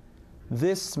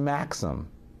 this maxim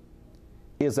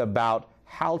is about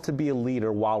how to be a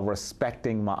leader while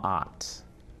respecting ma'at.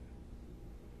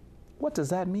 What does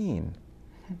that mean?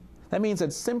 That means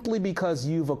that simply because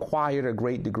you've acquired a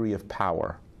great degree of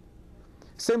power,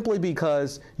 simply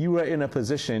because you are in a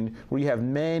position where you have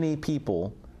many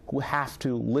people who have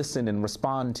to listen and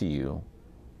respond to you,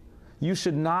 you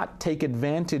should not take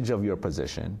advantage of your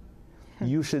position.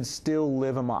 You should still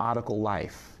live a ma'atical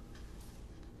life.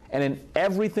 And in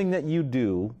everything that you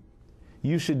do,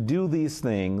 you should do these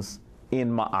things in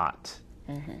ma'at.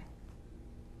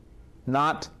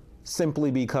 Not simply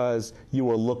because you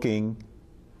are looking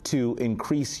to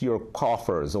increase your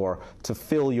coffers or to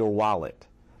fill your wallet,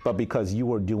 but because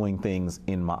you are doing things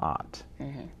in ma'at.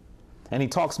 And he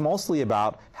talks mostly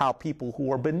about how people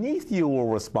who are beneath you will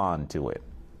respond to it.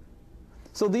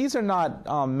 So these are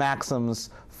not maxims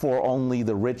for only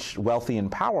the rich, wealthy,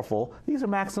 and powerful. These are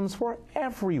maxims for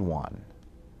everyone.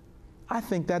 I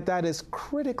think that that is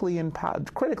critically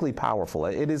powerful.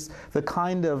 It is the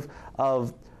kind of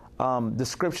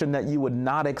description that you would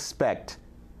not expect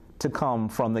to come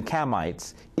from the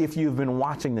Kemites if you've been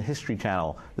watching the History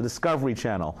Channel, the Discovery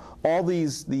Channel, all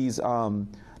these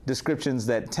descriptions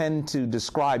that tend to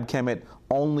describe Kemet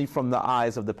only from the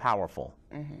eyes of the powerful.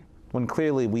 When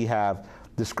clearly we have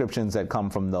descriptions that come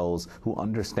from those who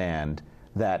understand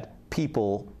that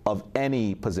people of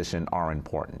any position are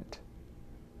important.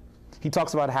 He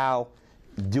talks about how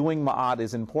doing ma'at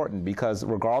is important because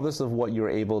regardless of what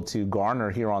you're able to garner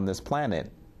here on this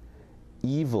planet,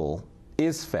 evil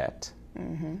is fet,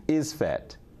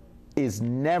 is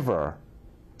never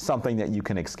something that you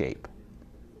can escape.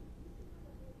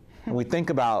 When we think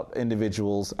about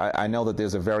individuals, I know that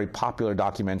there's a very popular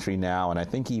documentary now, and I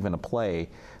think even a play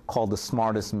called The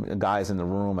Smartest Guys in the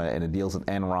Room, and it deals with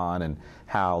Enron and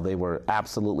how they were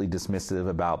absolutely dismissive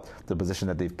about the position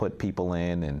that they've put people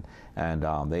in,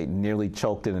 and they nearly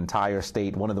choked an entire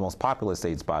state, one of the most populous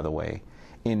states, by the way,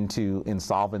 into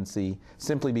insolvency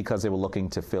simply because they were looking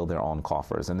to fill their own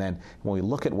coffers. And then when we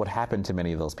look at what happened to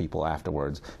many of those people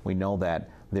afterwards, we know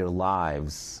that their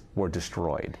lives were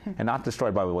destroyed. And not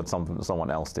destroyed by what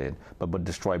someone else did, but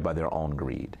destroyed by their own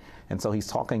greed. And so he's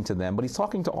talking to them, but he's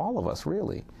talking to all of us,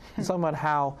 really. He's talking about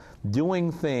how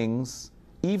doing things,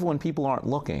 even when people aren't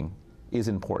looking, is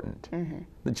important.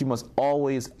 That you must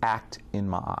always act in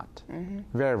ma'at.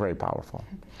 Very, very powerful.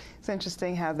 It's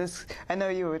interesting how this, I know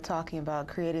you were talking about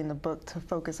creating the book to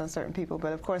focus on certain people,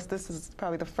 but of course this is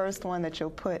probably the first one that you'll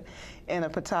put in a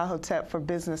Ptah Hotep for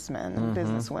businessmen and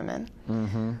businesswomen.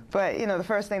 But, you know, the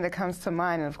first thing that comes to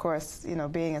mind, and of course, you know,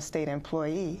 being a state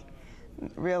employee,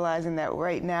 realizing that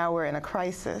right now we're in a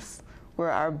crisis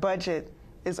where our budget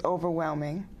is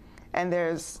overwhelming and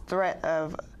there's threat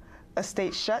of a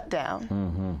state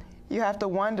shutdown. You have to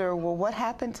wonder, well, what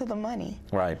happened to the money?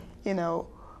 Right. You know,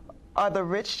 are the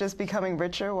rich just becoming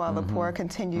richer while the poor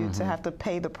continue to have to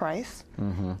pay the price?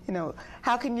 You know,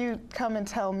 how can you come and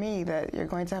tell me that you're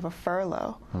going to have a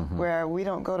furlough where we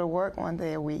don't go to work one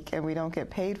day a week and we don't get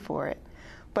paid for it?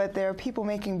 But there are people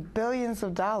making billions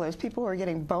of dollars, people who are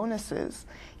getting bonuses,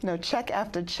 you know, check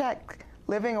after check,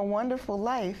 living a wonderful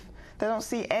life. They don't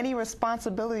see any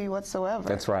responsibility whatsoever.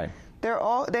 That's right. They're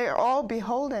all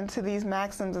beholden to these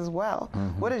maxims as well.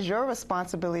 What is your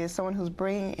responsibility as someone who's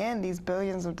bringing in these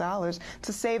billions of dollars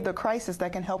to save the crisis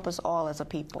that can help us all as a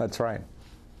people? That's right.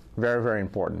 Very, very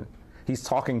important. He's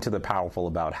talking to the powerful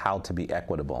about how to be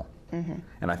equitable.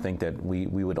 And I think that we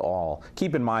would all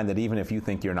keep in mind that even if you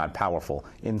think you're not powerful,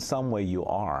 in some way you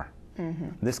are.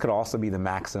 This could also be the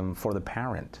maxim for the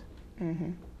parent.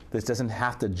 This doesn't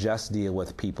have to just deal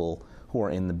with people who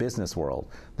are in the business world.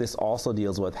 This also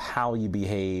deals with how you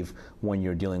behave when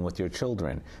you're dealing with your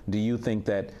children. Do you think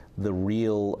that the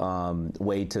real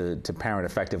way to parent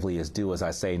effectively is do as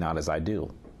I say, not as I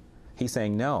do? He's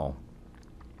saying no.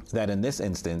 That in this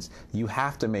instance, you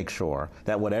have to make sure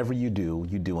that whatever you do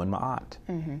in ma'at.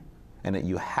 And that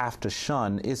you have to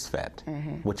shun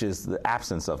isfet, which is the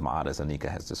absence of ma'at, as Anika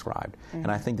has described. And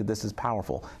I think that this is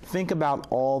powerful. Think about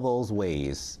all those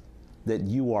ways that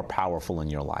you are powerful in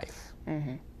your life.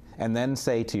 And then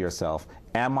say to yourself,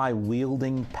 am I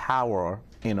wielding power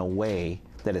in a way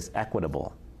that is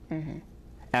equitable?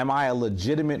 Am I a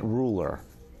legitimate ruler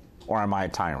or am I a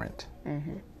tyrant?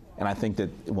 And I think that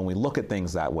when we look at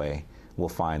things that way, we'll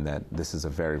find that this is a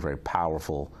very, very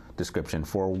powerful description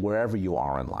for wherever you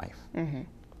are in life.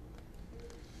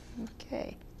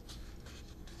 Okay.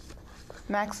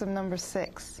 Maxim number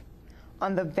 6,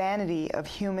 on the vanity of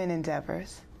human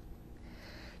endeavors.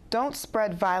 Don't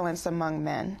spread violence among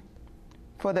men,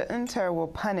 for the Unter will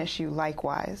punish you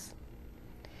likewise.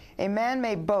 A man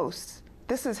may boast,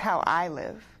 this is how I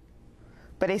live,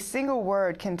 but a single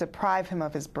word can deprive him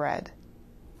of his bread.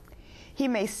 He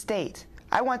may state,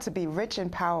 I want to be rich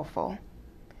and powerful,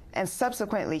 and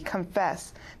subsequently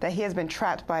confess that he has been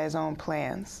trapped by his own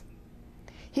plans.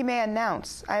 He may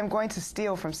announce, I am going to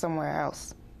steal from somewhere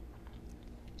else.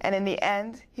 And in the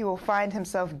end, he will find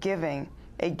himself giving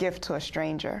a gift to a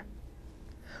stranger.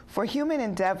 For human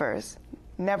endeavors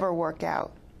never work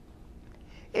out.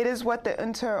 It is what the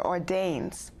Unter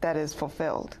ordains that is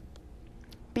fulfilled.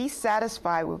 Be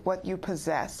satisfied with what you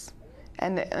possess,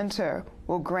 and the Unter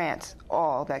will grant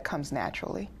all that comes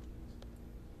naturally.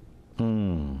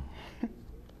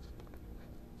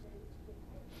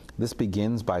 This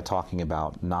begins by talking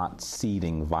about not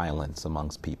seeding violence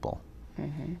amongst people.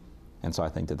 And so I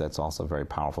think that that's also very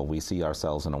powerful. We see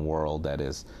ourselves in a world that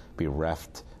is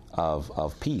bereft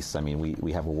of peace. I mean,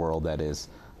 we have a world that is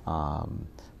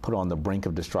put on the brink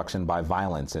of destruction by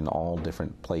violence in all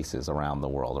different places around the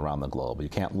world, around the globe. You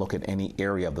can't look at any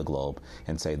area of the globe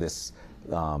and say this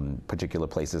particular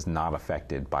place is not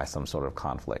affected by some sort of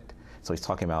conflict. So he's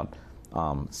talking about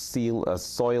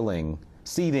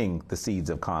seeding the seeds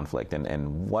of conflict,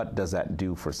 and what does that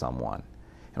do for someone?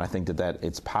 And I think that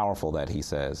it's powerful that he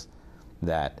says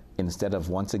that instead of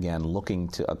once again looking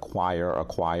to acquire,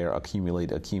 accumulate,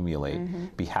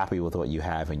 be happy with what you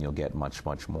have and you'll get much,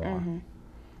 much more.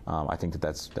 I think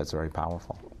that's very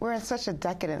powerful. We're in such a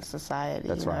decadent society.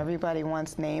 That's right. Everybody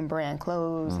wants name brand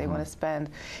clothes. They want to spend,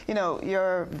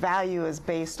 your value is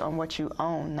based on what you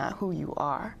own, not who you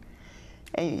are.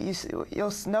 And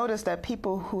you'll notice that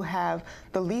people who have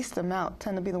the least amount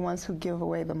tend to be the ones who give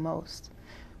away the most.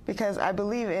 Because I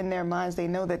believe in their minds they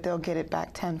know that they'll get it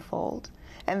back tenfold.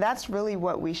 And that's really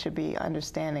what we should be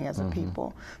understanding as a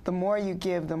people. The more you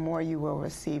give, the more you will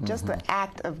receive. Just the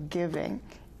act of giving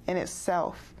in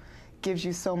itself gives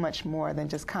you so much more than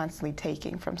just constantly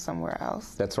taking from somewhere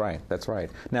else. That's right. That's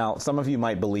right. Now, some of you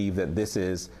might believe that this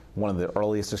is one of the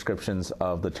earliest descriptions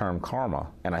of the term karma,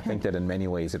 and I think that in many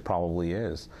ways it probably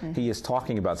is. He is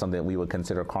talking about something that we would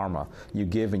consider karma. You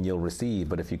give and you'll receive,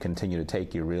 but if you continue to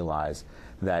take, you realize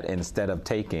that instead of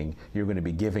taking, you're going to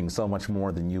be giving so much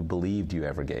more than you believed you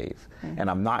ever gave. And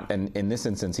I'm not, and in this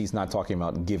instance, he's not talking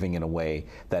about giving in a way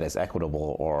that is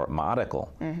equitable or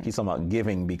methodical. He's talking about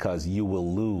giving because you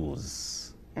will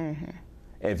lose.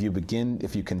 If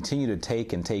you continue to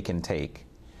take and take and take,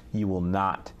 you will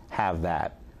not have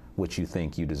that which you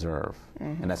think you deserve.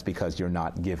 And that's because you're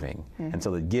not giving. And so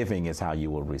the giving is how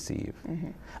you will receive.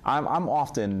 I'm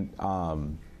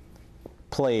often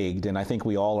plagued, and I think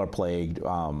we all are plagued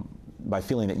by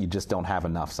feeling that you just don't have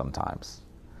enough sometimes.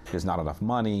 There's not enough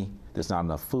money, there's not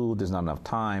enough food, there's not enough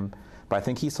time. But I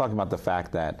think he's talking about the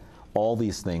fact that all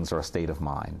these things are a state of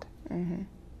mind.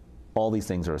 All these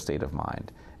things are a state of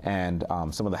mind. And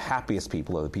some of the happiest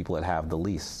people are the people that have the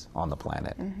least on the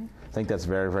planet. I think that's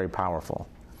very, very powerful.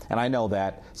 And I know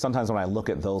that sometimes when I look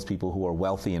at those people who are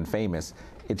wealthy and famous,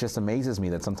 it just amazes me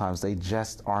that sometimes they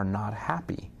just are not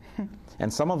happy.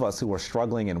 And some of us who are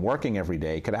struggling and working every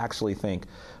day could actually think,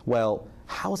 well,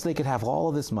 how is they could have all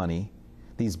of this money,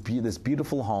 this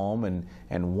beautiful home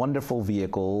and wonderful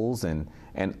vehicles, and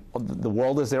the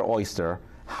world is their oyster.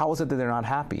 How is it that they're not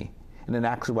happy? And in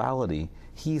actuality,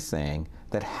 he's saying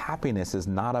that happiness is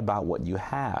not about what you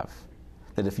have.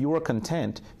 That if you are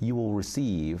content, you will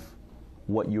receive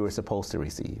what you are supposed to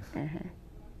receive.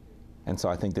 And so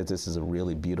I think that this is a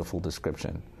really beautiful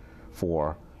description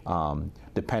for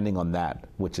depending on that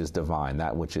which is divine,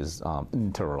 that which is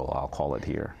internal, I'll call it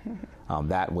here,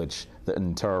 that which the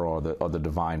internal or the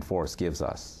divine force gives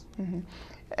us.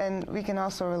 And we can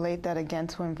also relate that again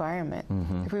to environment.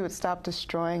 If we would stop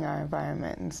destroying our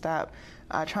environment and stop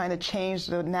trying to change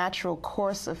the natural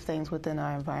course of things within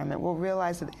our environment, we'll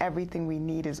realize that everything we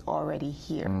need is already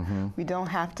here. We don't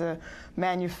have to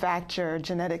manufacture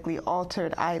genetically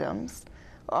altered items.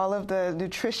 All of the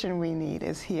nutrition we need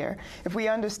is here. If we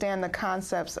understand the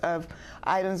concepts of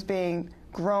items being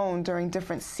grown during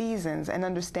different seasons and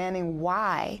understanding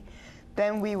why,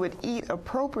 then we would eat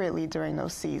appropriately during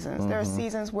those seasons. There are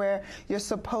seasons where you're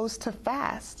supposed to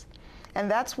fast, and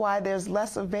that's why there's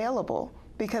less available,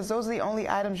 because those are the only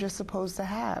items you're supposed to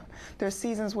have. There are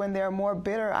seasons when there are more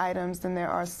bitter items than there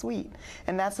are sweet,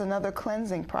 and that's another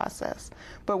cleansing process.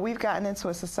 But we've gotten into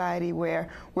a society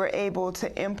where we're able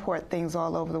to import things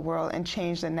all over the world and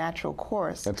change the natural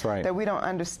course. That's right. That we don't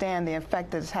understand the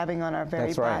effect it's having on our very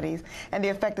That's right. bodies and the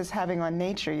effect it's having on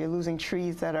nature. You're losing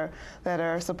trees that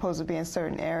are supposed to be in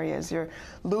certain areas. You're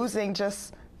losing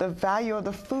just the value of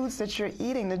the foods that you're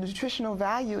eating. The nutritional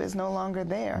value is no longer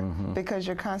there because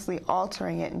you're constantly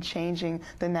altering it and changing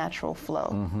the natural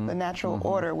flow, the natural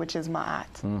order, which is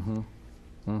ma'at.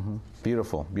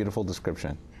 Beautiful, beautiful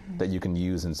description that you can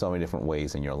use in so many different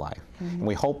ways in your life. And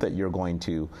we hope that you're going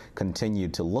to continue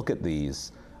to look at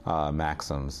these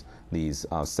maxims, these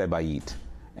sebayit,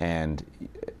 and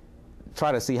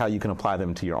try to see how you can apply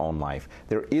them to your own life.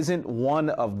 There isn't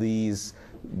one of these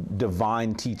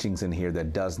divine teachings in here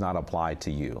that does not apply to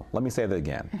you. Let me say that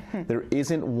again. There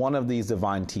isn't one of these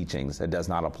divine teachings that does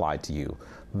not apply to you.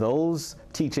 Those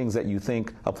teachings that you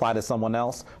think apply to someone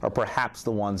else are perhaps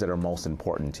the ones that are most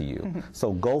important to you.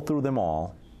 So go through them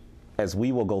all, as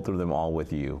we will go through them all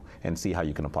with you, and see how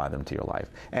you can apply them to your life.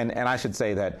 And I should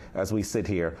say that as we sit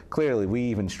here, clearly we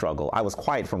even struggle. I was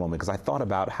quiet for a moment because I thought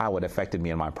about how it affected me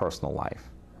in my personal life.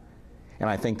 And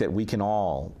I think that we can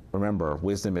all remember,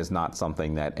 wisdom is not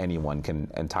something that anyone can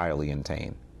entirely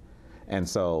attain. And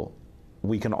so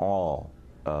we can all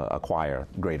acquire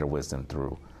greater wisdom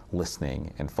through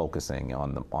listening and focusing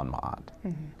on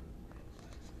Ma'at.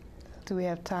 Do we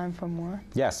have time for more?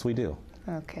 Yes, we do.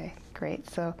 Okay, great.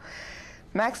 So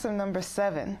maxim number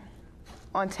 7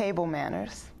 on table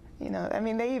manners. You know, I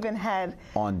mean, they even had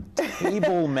On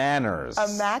table manners. a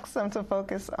maxim to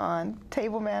focus on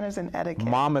table manners and etiquette.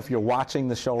 Mom, if you're watching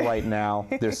the show right now,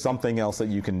 there's something else that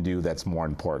you can do that's more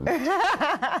important.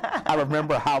 I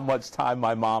remember how much time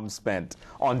my mom spent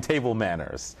on table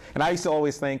manners. And I used to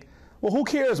always think, well, who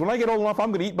cares? When I get old enough, I'm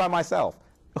going to eat by myself.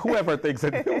 Whoever thinks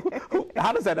it,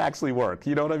 how does that actually work?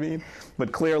 You know what I mean?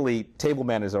 But clearly, table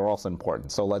manners are also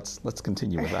important. So let's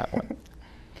continue with that one.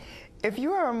 If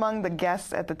you are among the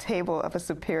guests at the table of a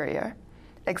superior,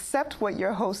 accept what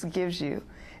your host gives you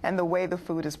and the way the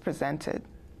food is presented.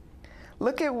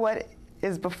 Look at what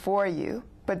is before you,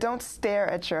 but don't stare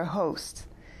at your host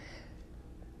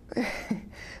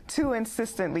too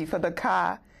insistently, for the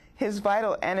Ka, his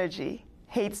vital energy,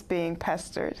 hates being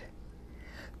pestered.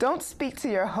 Don't speak to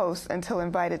your host until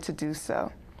invited to do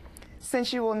so,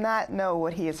 since you will not know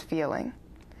what he is feeling.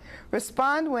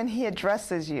 Respond when he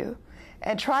addresses you,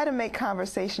 and try to make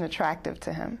conversation attractive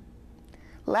to him.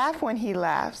 Laugh when he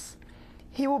laughs.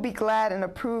 He will be glad and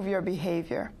approve your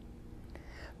behavior,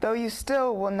 though you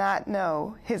still will not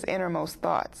know his innermost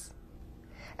thoughts.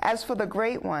 As for the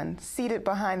great one, seated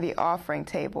behind the offering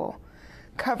table,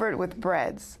 covered with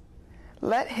breads,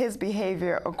 let his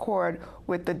behavior accord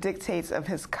with the dictates of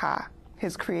his Ka,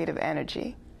 his creative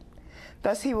energy.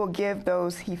 Thus he will give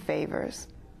those he favors.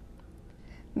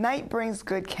 Night brings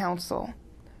good counsel.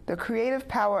 The creative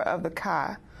power of the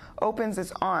Ka opens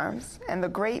its arms, and the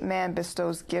great man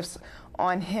bestows gifts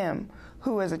on him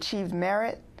who has achieved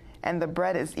merit, and the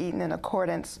bread is eaten in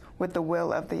accordance with the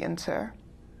will of the Inter.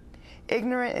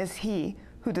 Ignorant is he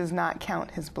who does not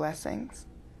count his blessings.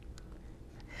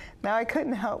 Now I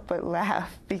couldn't help but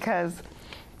laugh because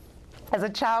as a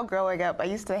child growing up, I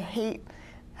used to hate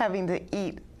having to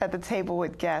eat at the table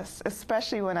with guests,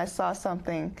 especially when I saw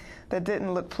something that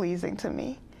didn't look pleasing to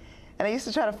me. And I used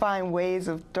to try to find ways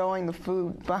of throwing the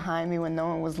food behind me when no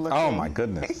one was looking. Oh, my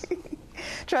goodness.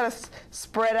 Try to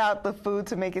spread out the food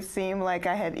to make it seem like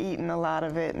I had eaten a lot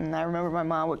of it. And I remember my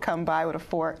mom would come by with a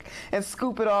fork and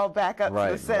scoop it all back up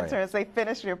to the center and say,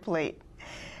 finish your plate.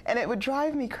 And it would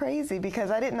drive me crazy because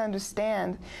I didn't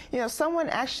understand. You know, someone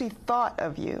actually thought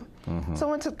of you.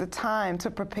 Someone took the time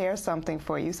to prepare something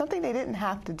for you, something they didn't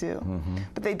have to do.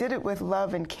 But they did it with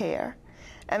love and care.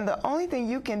 And the only thing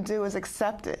you can do is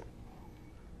accept it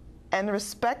and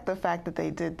respect the fact that they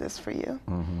did this for you.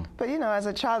 But you know, as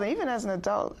a child, and even as an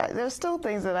adult, there's still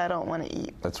things that I don't want to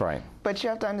eat. That's right. But you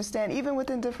have to understand, even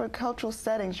within different cultural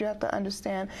settings, you have to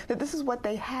understand that this is what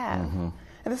they have.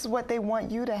 And this is what they want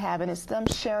you to have, and it's them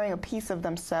sharing a piece of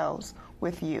themselves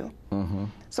with you.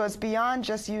 So it's beyond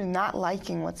just you not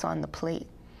liking what's on the plate.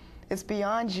 It's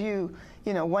beyond you,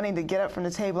 you know, wanting to get up from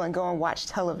the table and go and watch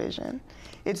television.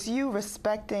 It's you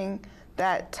respecting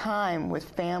that time with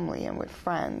family and with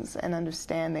friends and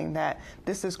understanding that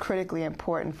this is critically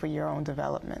important for your own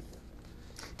development.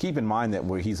 Keep in mind that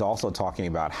he's also talking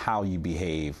about how you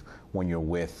behave when you're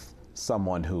with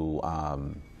someone who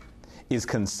is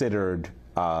considered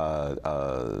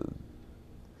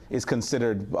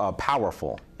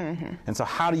powerful. And so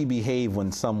how do you behave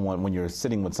when you're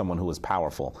sitting with someone who is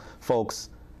powerful? Folks,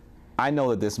 I know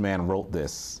that this man wrote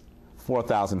this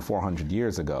 4,400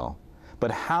 years ago. But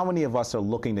how many of us are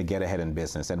looking to get ahead in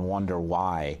business and wonder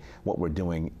why what we're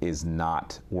doing is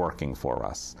not working for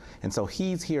us? And so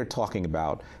he's here talking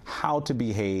about how to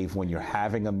behave when you're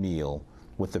having a meal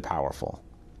with the powerful.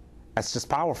 That's just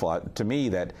powerful to me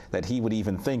that he would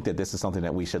even think that this is something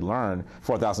that we should learn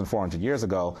 4,400 years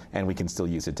ago and we can still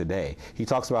use it today. He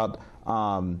talks about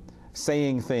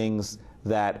saying things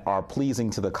that are pleasing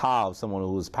to the Ka of someone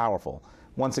who is powerful.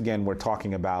 Once again, we're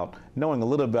talking about knowing a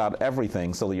little about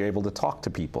everything so that you're able to talk to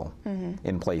people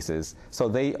in places so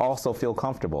they also feel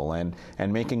comfortable, and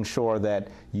making sure that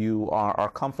you are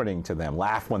comforting to them.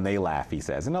 Laugh when they laugh, he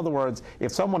says. In other words,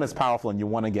 if someone is powerful and you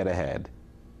want to get ahead,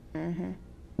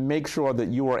 make sure that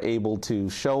you are able to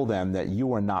show them that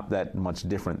you are not that much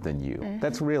different than you.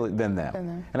 That's really than them.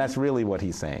 And that's really what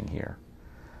he's saying here.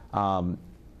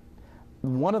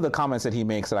 One of the comments that he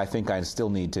makes that I think I still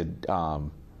need to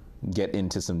get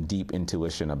into some deep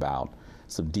intuition about,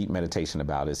 some deep meditation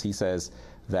about, is he says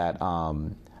that,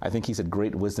 I think he said,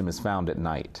 great wisdom is found at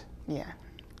night. Yeah,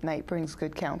 night brings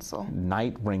good counsel.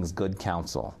 Night brings good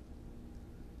counsel.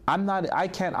 I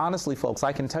can't, honestly, folks,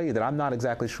 I can tell you that I'm not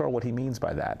exactly sure what he means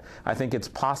by that. I think it's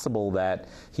possible that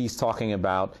he's talking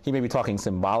about, he may be talking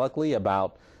symbolically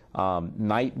about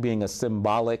night being a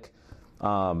symbolic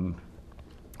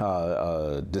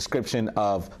description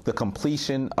of the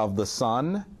completion of the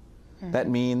sun. That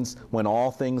means when all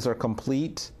things are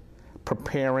complete,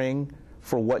 preparing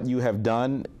for what you have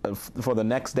done for the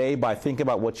next day by thinking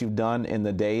about what you've done in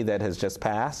the day that has just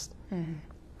passed.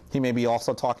 He may be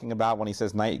also talking about, when he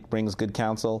says night brings good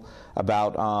counsel,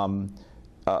 about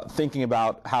thinking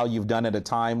about how you've done at a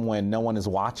time when no one is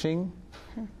watching.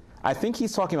 I think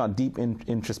he's talking about deep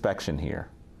introspection here.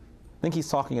 I think he's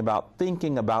talking about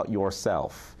thinking about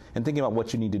yourself and thinking about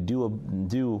what you need to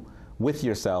do with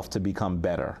yourself to become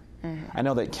better. I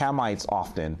know that Kamites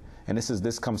often, and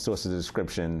this comes to us as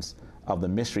descriptions of the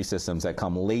mystery systems that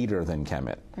come later than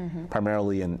Kemet,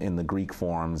 primarily in the Greek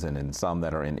forms and in some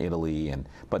that are in Italy.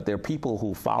 But they're people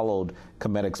who followed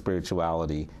Kemetic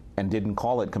spirituality and didn't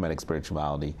call it Kemetic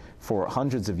spirituality for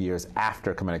hundreds of years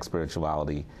after Kemetic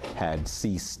spirituality had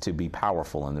ceased to be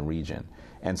powerful in the region.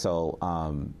 And so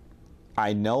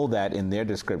I know that in their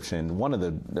description, one of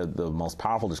the most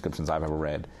powerful descriptions I've ever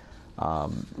read,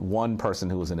 one person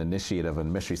who was an initiate of a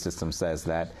mystery system says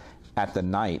that at the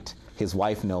night, his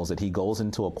wife knows that he goes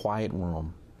into a quiet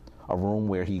room, a room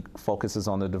where he focuses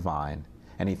on the divine,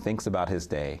 and he thinks about his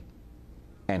day,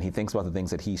 and he thinks about the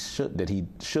things that he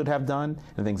should have done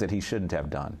and things that he shouldn't have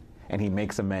done, and he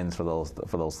makes amends for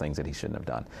those things that he shouldn't have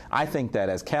done. I think that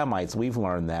as Kamites, we've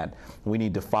learned that we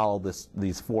need to follow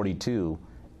these 42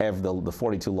 of the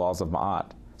 42 laws of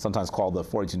Ma'at, sometimes called the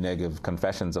 42 negative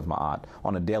confessions of Ma'at,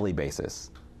 on a daily basis.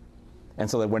 And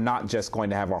so that we're not just going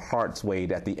to have our hearts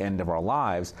weighed at the end of our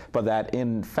lives, but that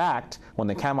in fact, when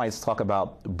the Kamites talk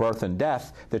about birth and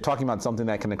death, they're talking about something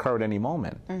that can occur at any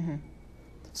moment.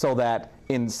 So that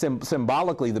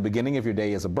symbolically, the beginning of your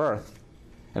day is a birth,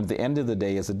 and the end of the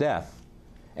day is a death.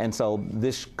 And so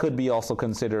this could be also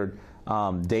considered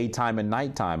daytime and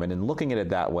nighttime. And in looking at it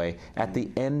that way, at the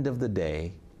end of the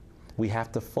day, we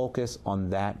have to focus on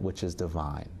that which is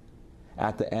divine.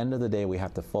 At the end of the day, we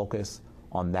have to focus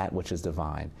on that which is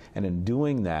divine. And in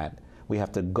doing that, we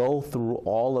have to go through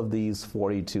all of these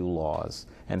 42 laws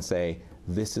and say,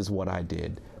 this is what I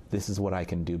did, this is what I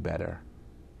can do better,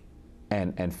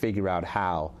 and figure out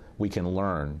how we can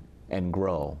learn and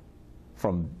grow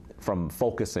from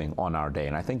focusing on our day.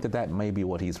 And I think that may be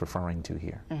what he's referring to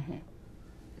here.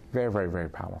 Very, very, very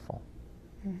powerful.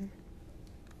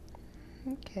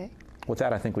 Okay. With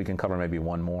that, I think we can cover maybe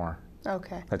one more.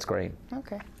 Okay. That's great.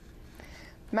 Okay.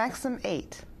 Maxim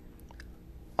 8,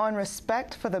 on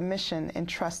respect for the mission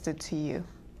entrusted to you.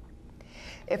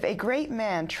 If a great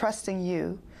man trusting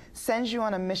you sends you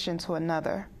on a mission to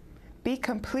another, be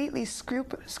completely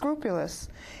scrupulous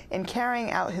in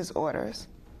carrying out his orders.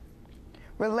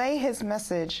 Relay his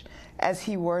message as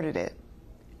he worded it,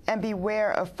 and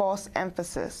beware of false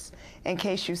emphasis in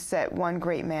case you set one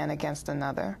great man against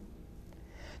another.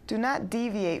 Do not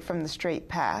deviate from the straight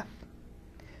path.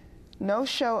 No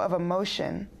show of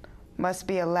emotion must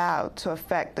be allowed to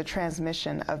affect the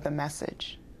transmission of the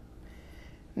message.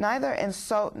 Neither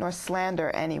insult nor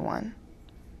slander anyone,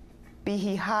 be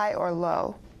he high or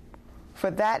low,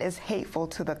 for that is hateful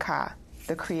to the Ka,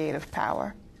 the creative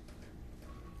power.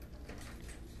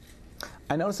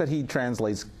 I notice that he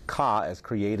translates Ka as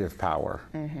creative power.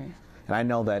 And I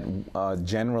know that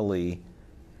generally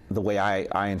the way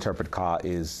I interpret Ka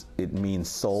is it means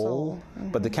soul.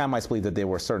 But the Kamites believe that there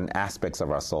were certain aspects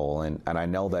of our soul. And I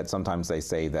know that sometimes they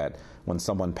say that when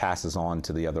someone passes on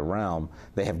to the other realm,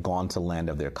 they have gone to land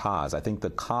of their Kas. I think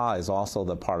the Ka is also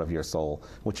the part of your soul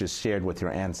which is shared with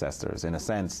your ancestors. In a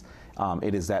sense,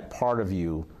 it is that part of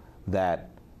you that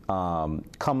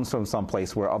comes from some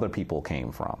place where other people came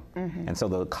from. And so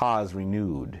the Ka is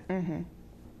renewed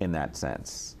in that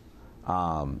sense.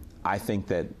 I think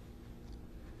that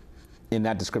in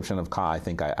that description of Ka, I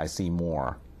think I see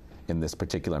more in this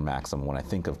particular maxim when I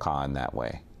think of Ka in that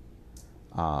way.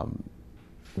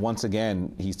 Once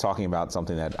again, he's talking about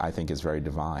something that I think is very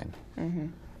divine.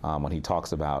 When he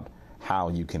talks about how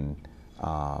you can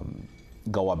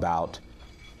go about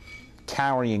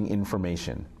carrying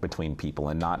information between people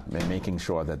and making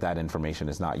sure that that information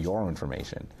is not your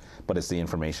information, but it's the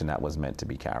information that was meant to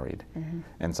be carried.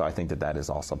 And so I think that is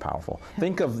also powerful.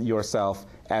 Think of yourself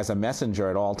as a messenger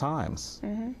at all times.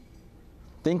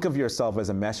 Think of yourself as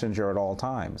a messenger at all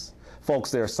times.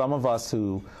 Folks, there are some of us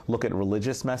who look at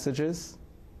religious messages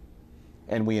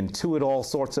and we intuit all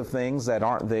sorts of things that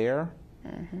aren't there,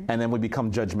 and then we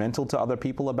become judgmental to other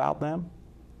people about them.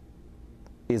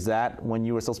 Is that when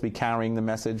you were supposed to be carrying the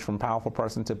message from powerful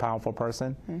person to powerful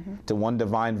person, to one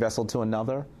divine vessel to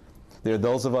another? There are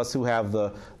those of us who have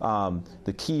the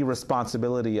key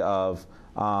responsibility of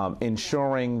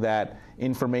ensuring that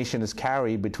information is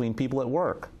carried between people at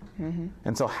work.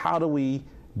 And so how do we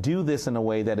do this in a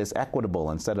way that is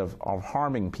equitable instead of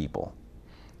harming people.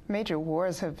 Major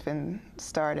wars have been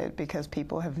started because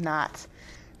people have not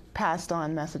passed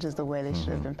on messages the way they should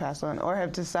have been passed on, or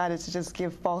have decided to just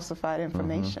give falsified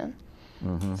information.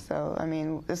 So, I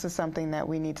mean, this is something that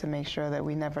we need to make sure that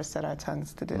we never set our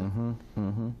tongues to do.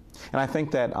 And I think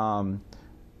that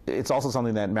it's also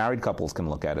something that married couples can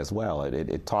look at as well.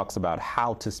 It talks about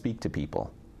how to speak to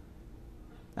people.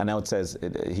 I know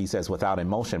he says without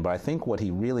emotion, but I think what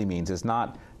he really means is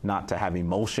not to have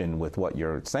emotion with what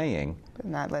you're saying. But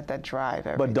not let that drive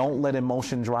everything. But don't let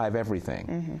emotion drive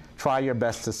everything. Try your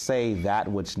best to say that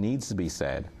which needs to be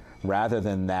said, rather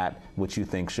than that which you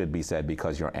think should be said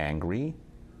because you're angry,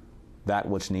 that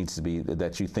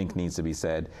you think needs to be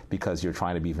said because you're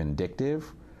trying to be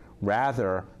vindictive.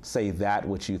 Rather, say that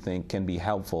which you think can be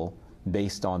helpful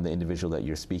based on the individual that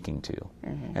you're speaking to.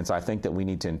 And so I think that we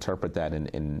need to interpret that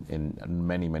in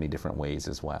many, many different ways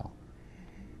as well.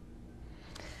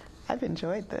 I've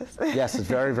enjoyed this. Yes, it's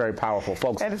very, very powerful.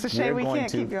 Folks, and it's a shame we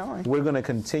can't keep going. We're going to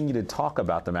continue to talk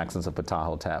about the Maxims of Ptah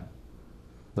Hotep,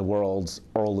 the world's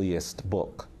earliest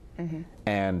book.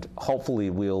 And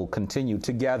hopefully we'll continue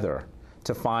together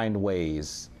to find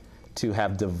ways to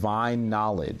have divine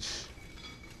knowledge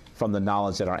from the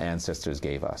knowledge that our ancestors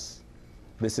gave us.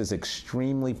 This is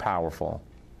extremely powerful,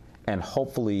 and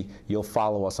hopefully you'll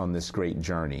follow us on this great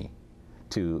journey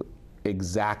to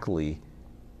exactly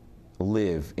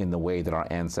live in the way that our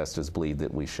ancestors believed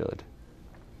that we should.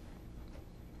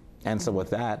 And so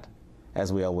with that,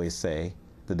 as we always say,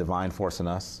 the divine force in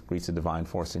us greets the divine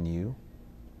force in you.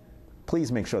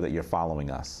 Please make sure that you're following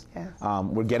us. Yes.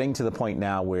 We're getting to the point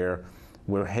now where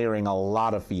we're hearing a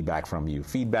lot of feedback from you.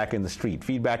 Feedback in the street,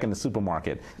 feedback in the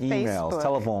supermarket, emails, Facebook.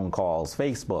 Telephone calls,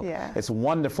 Facebook. Yeah. It's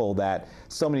wonderful that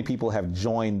so many people have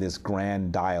joined this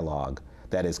grand dialogue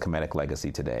that is Kemetic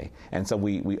Legacy today. And so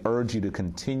we urge you to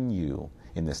continue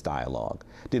in this dialogue.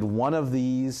 Did one of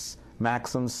these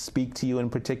maxims speak to you in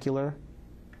particular?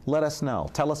 Let us know.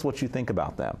 Tell us what you think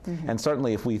about them. And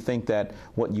certainly if we think that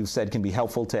what you said can be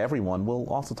helpful to everyone, we'll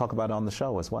also talk about it on the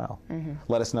show as well.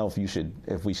 Let us know if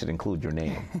we should include your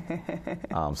name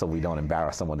so we don't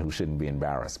embarrass someone who shouldn't be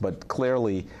embarrassed. But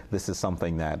clearly this is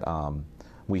something that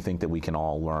we think that we can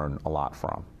all learn a lot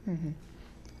from.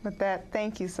 With that,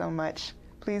 thank you so much.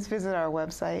 Please visit our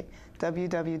website,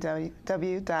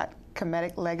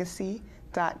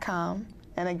 www.kemeticlegacy.com.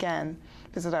 And again,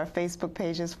 visit our Facebook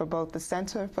pages for both the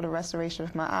Center for the Restoration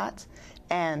of Ma'at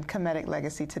and Kemetic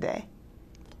Legacy Today.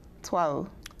 Twa'u.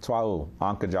 Twa'u.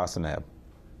 Anka Jasaneb.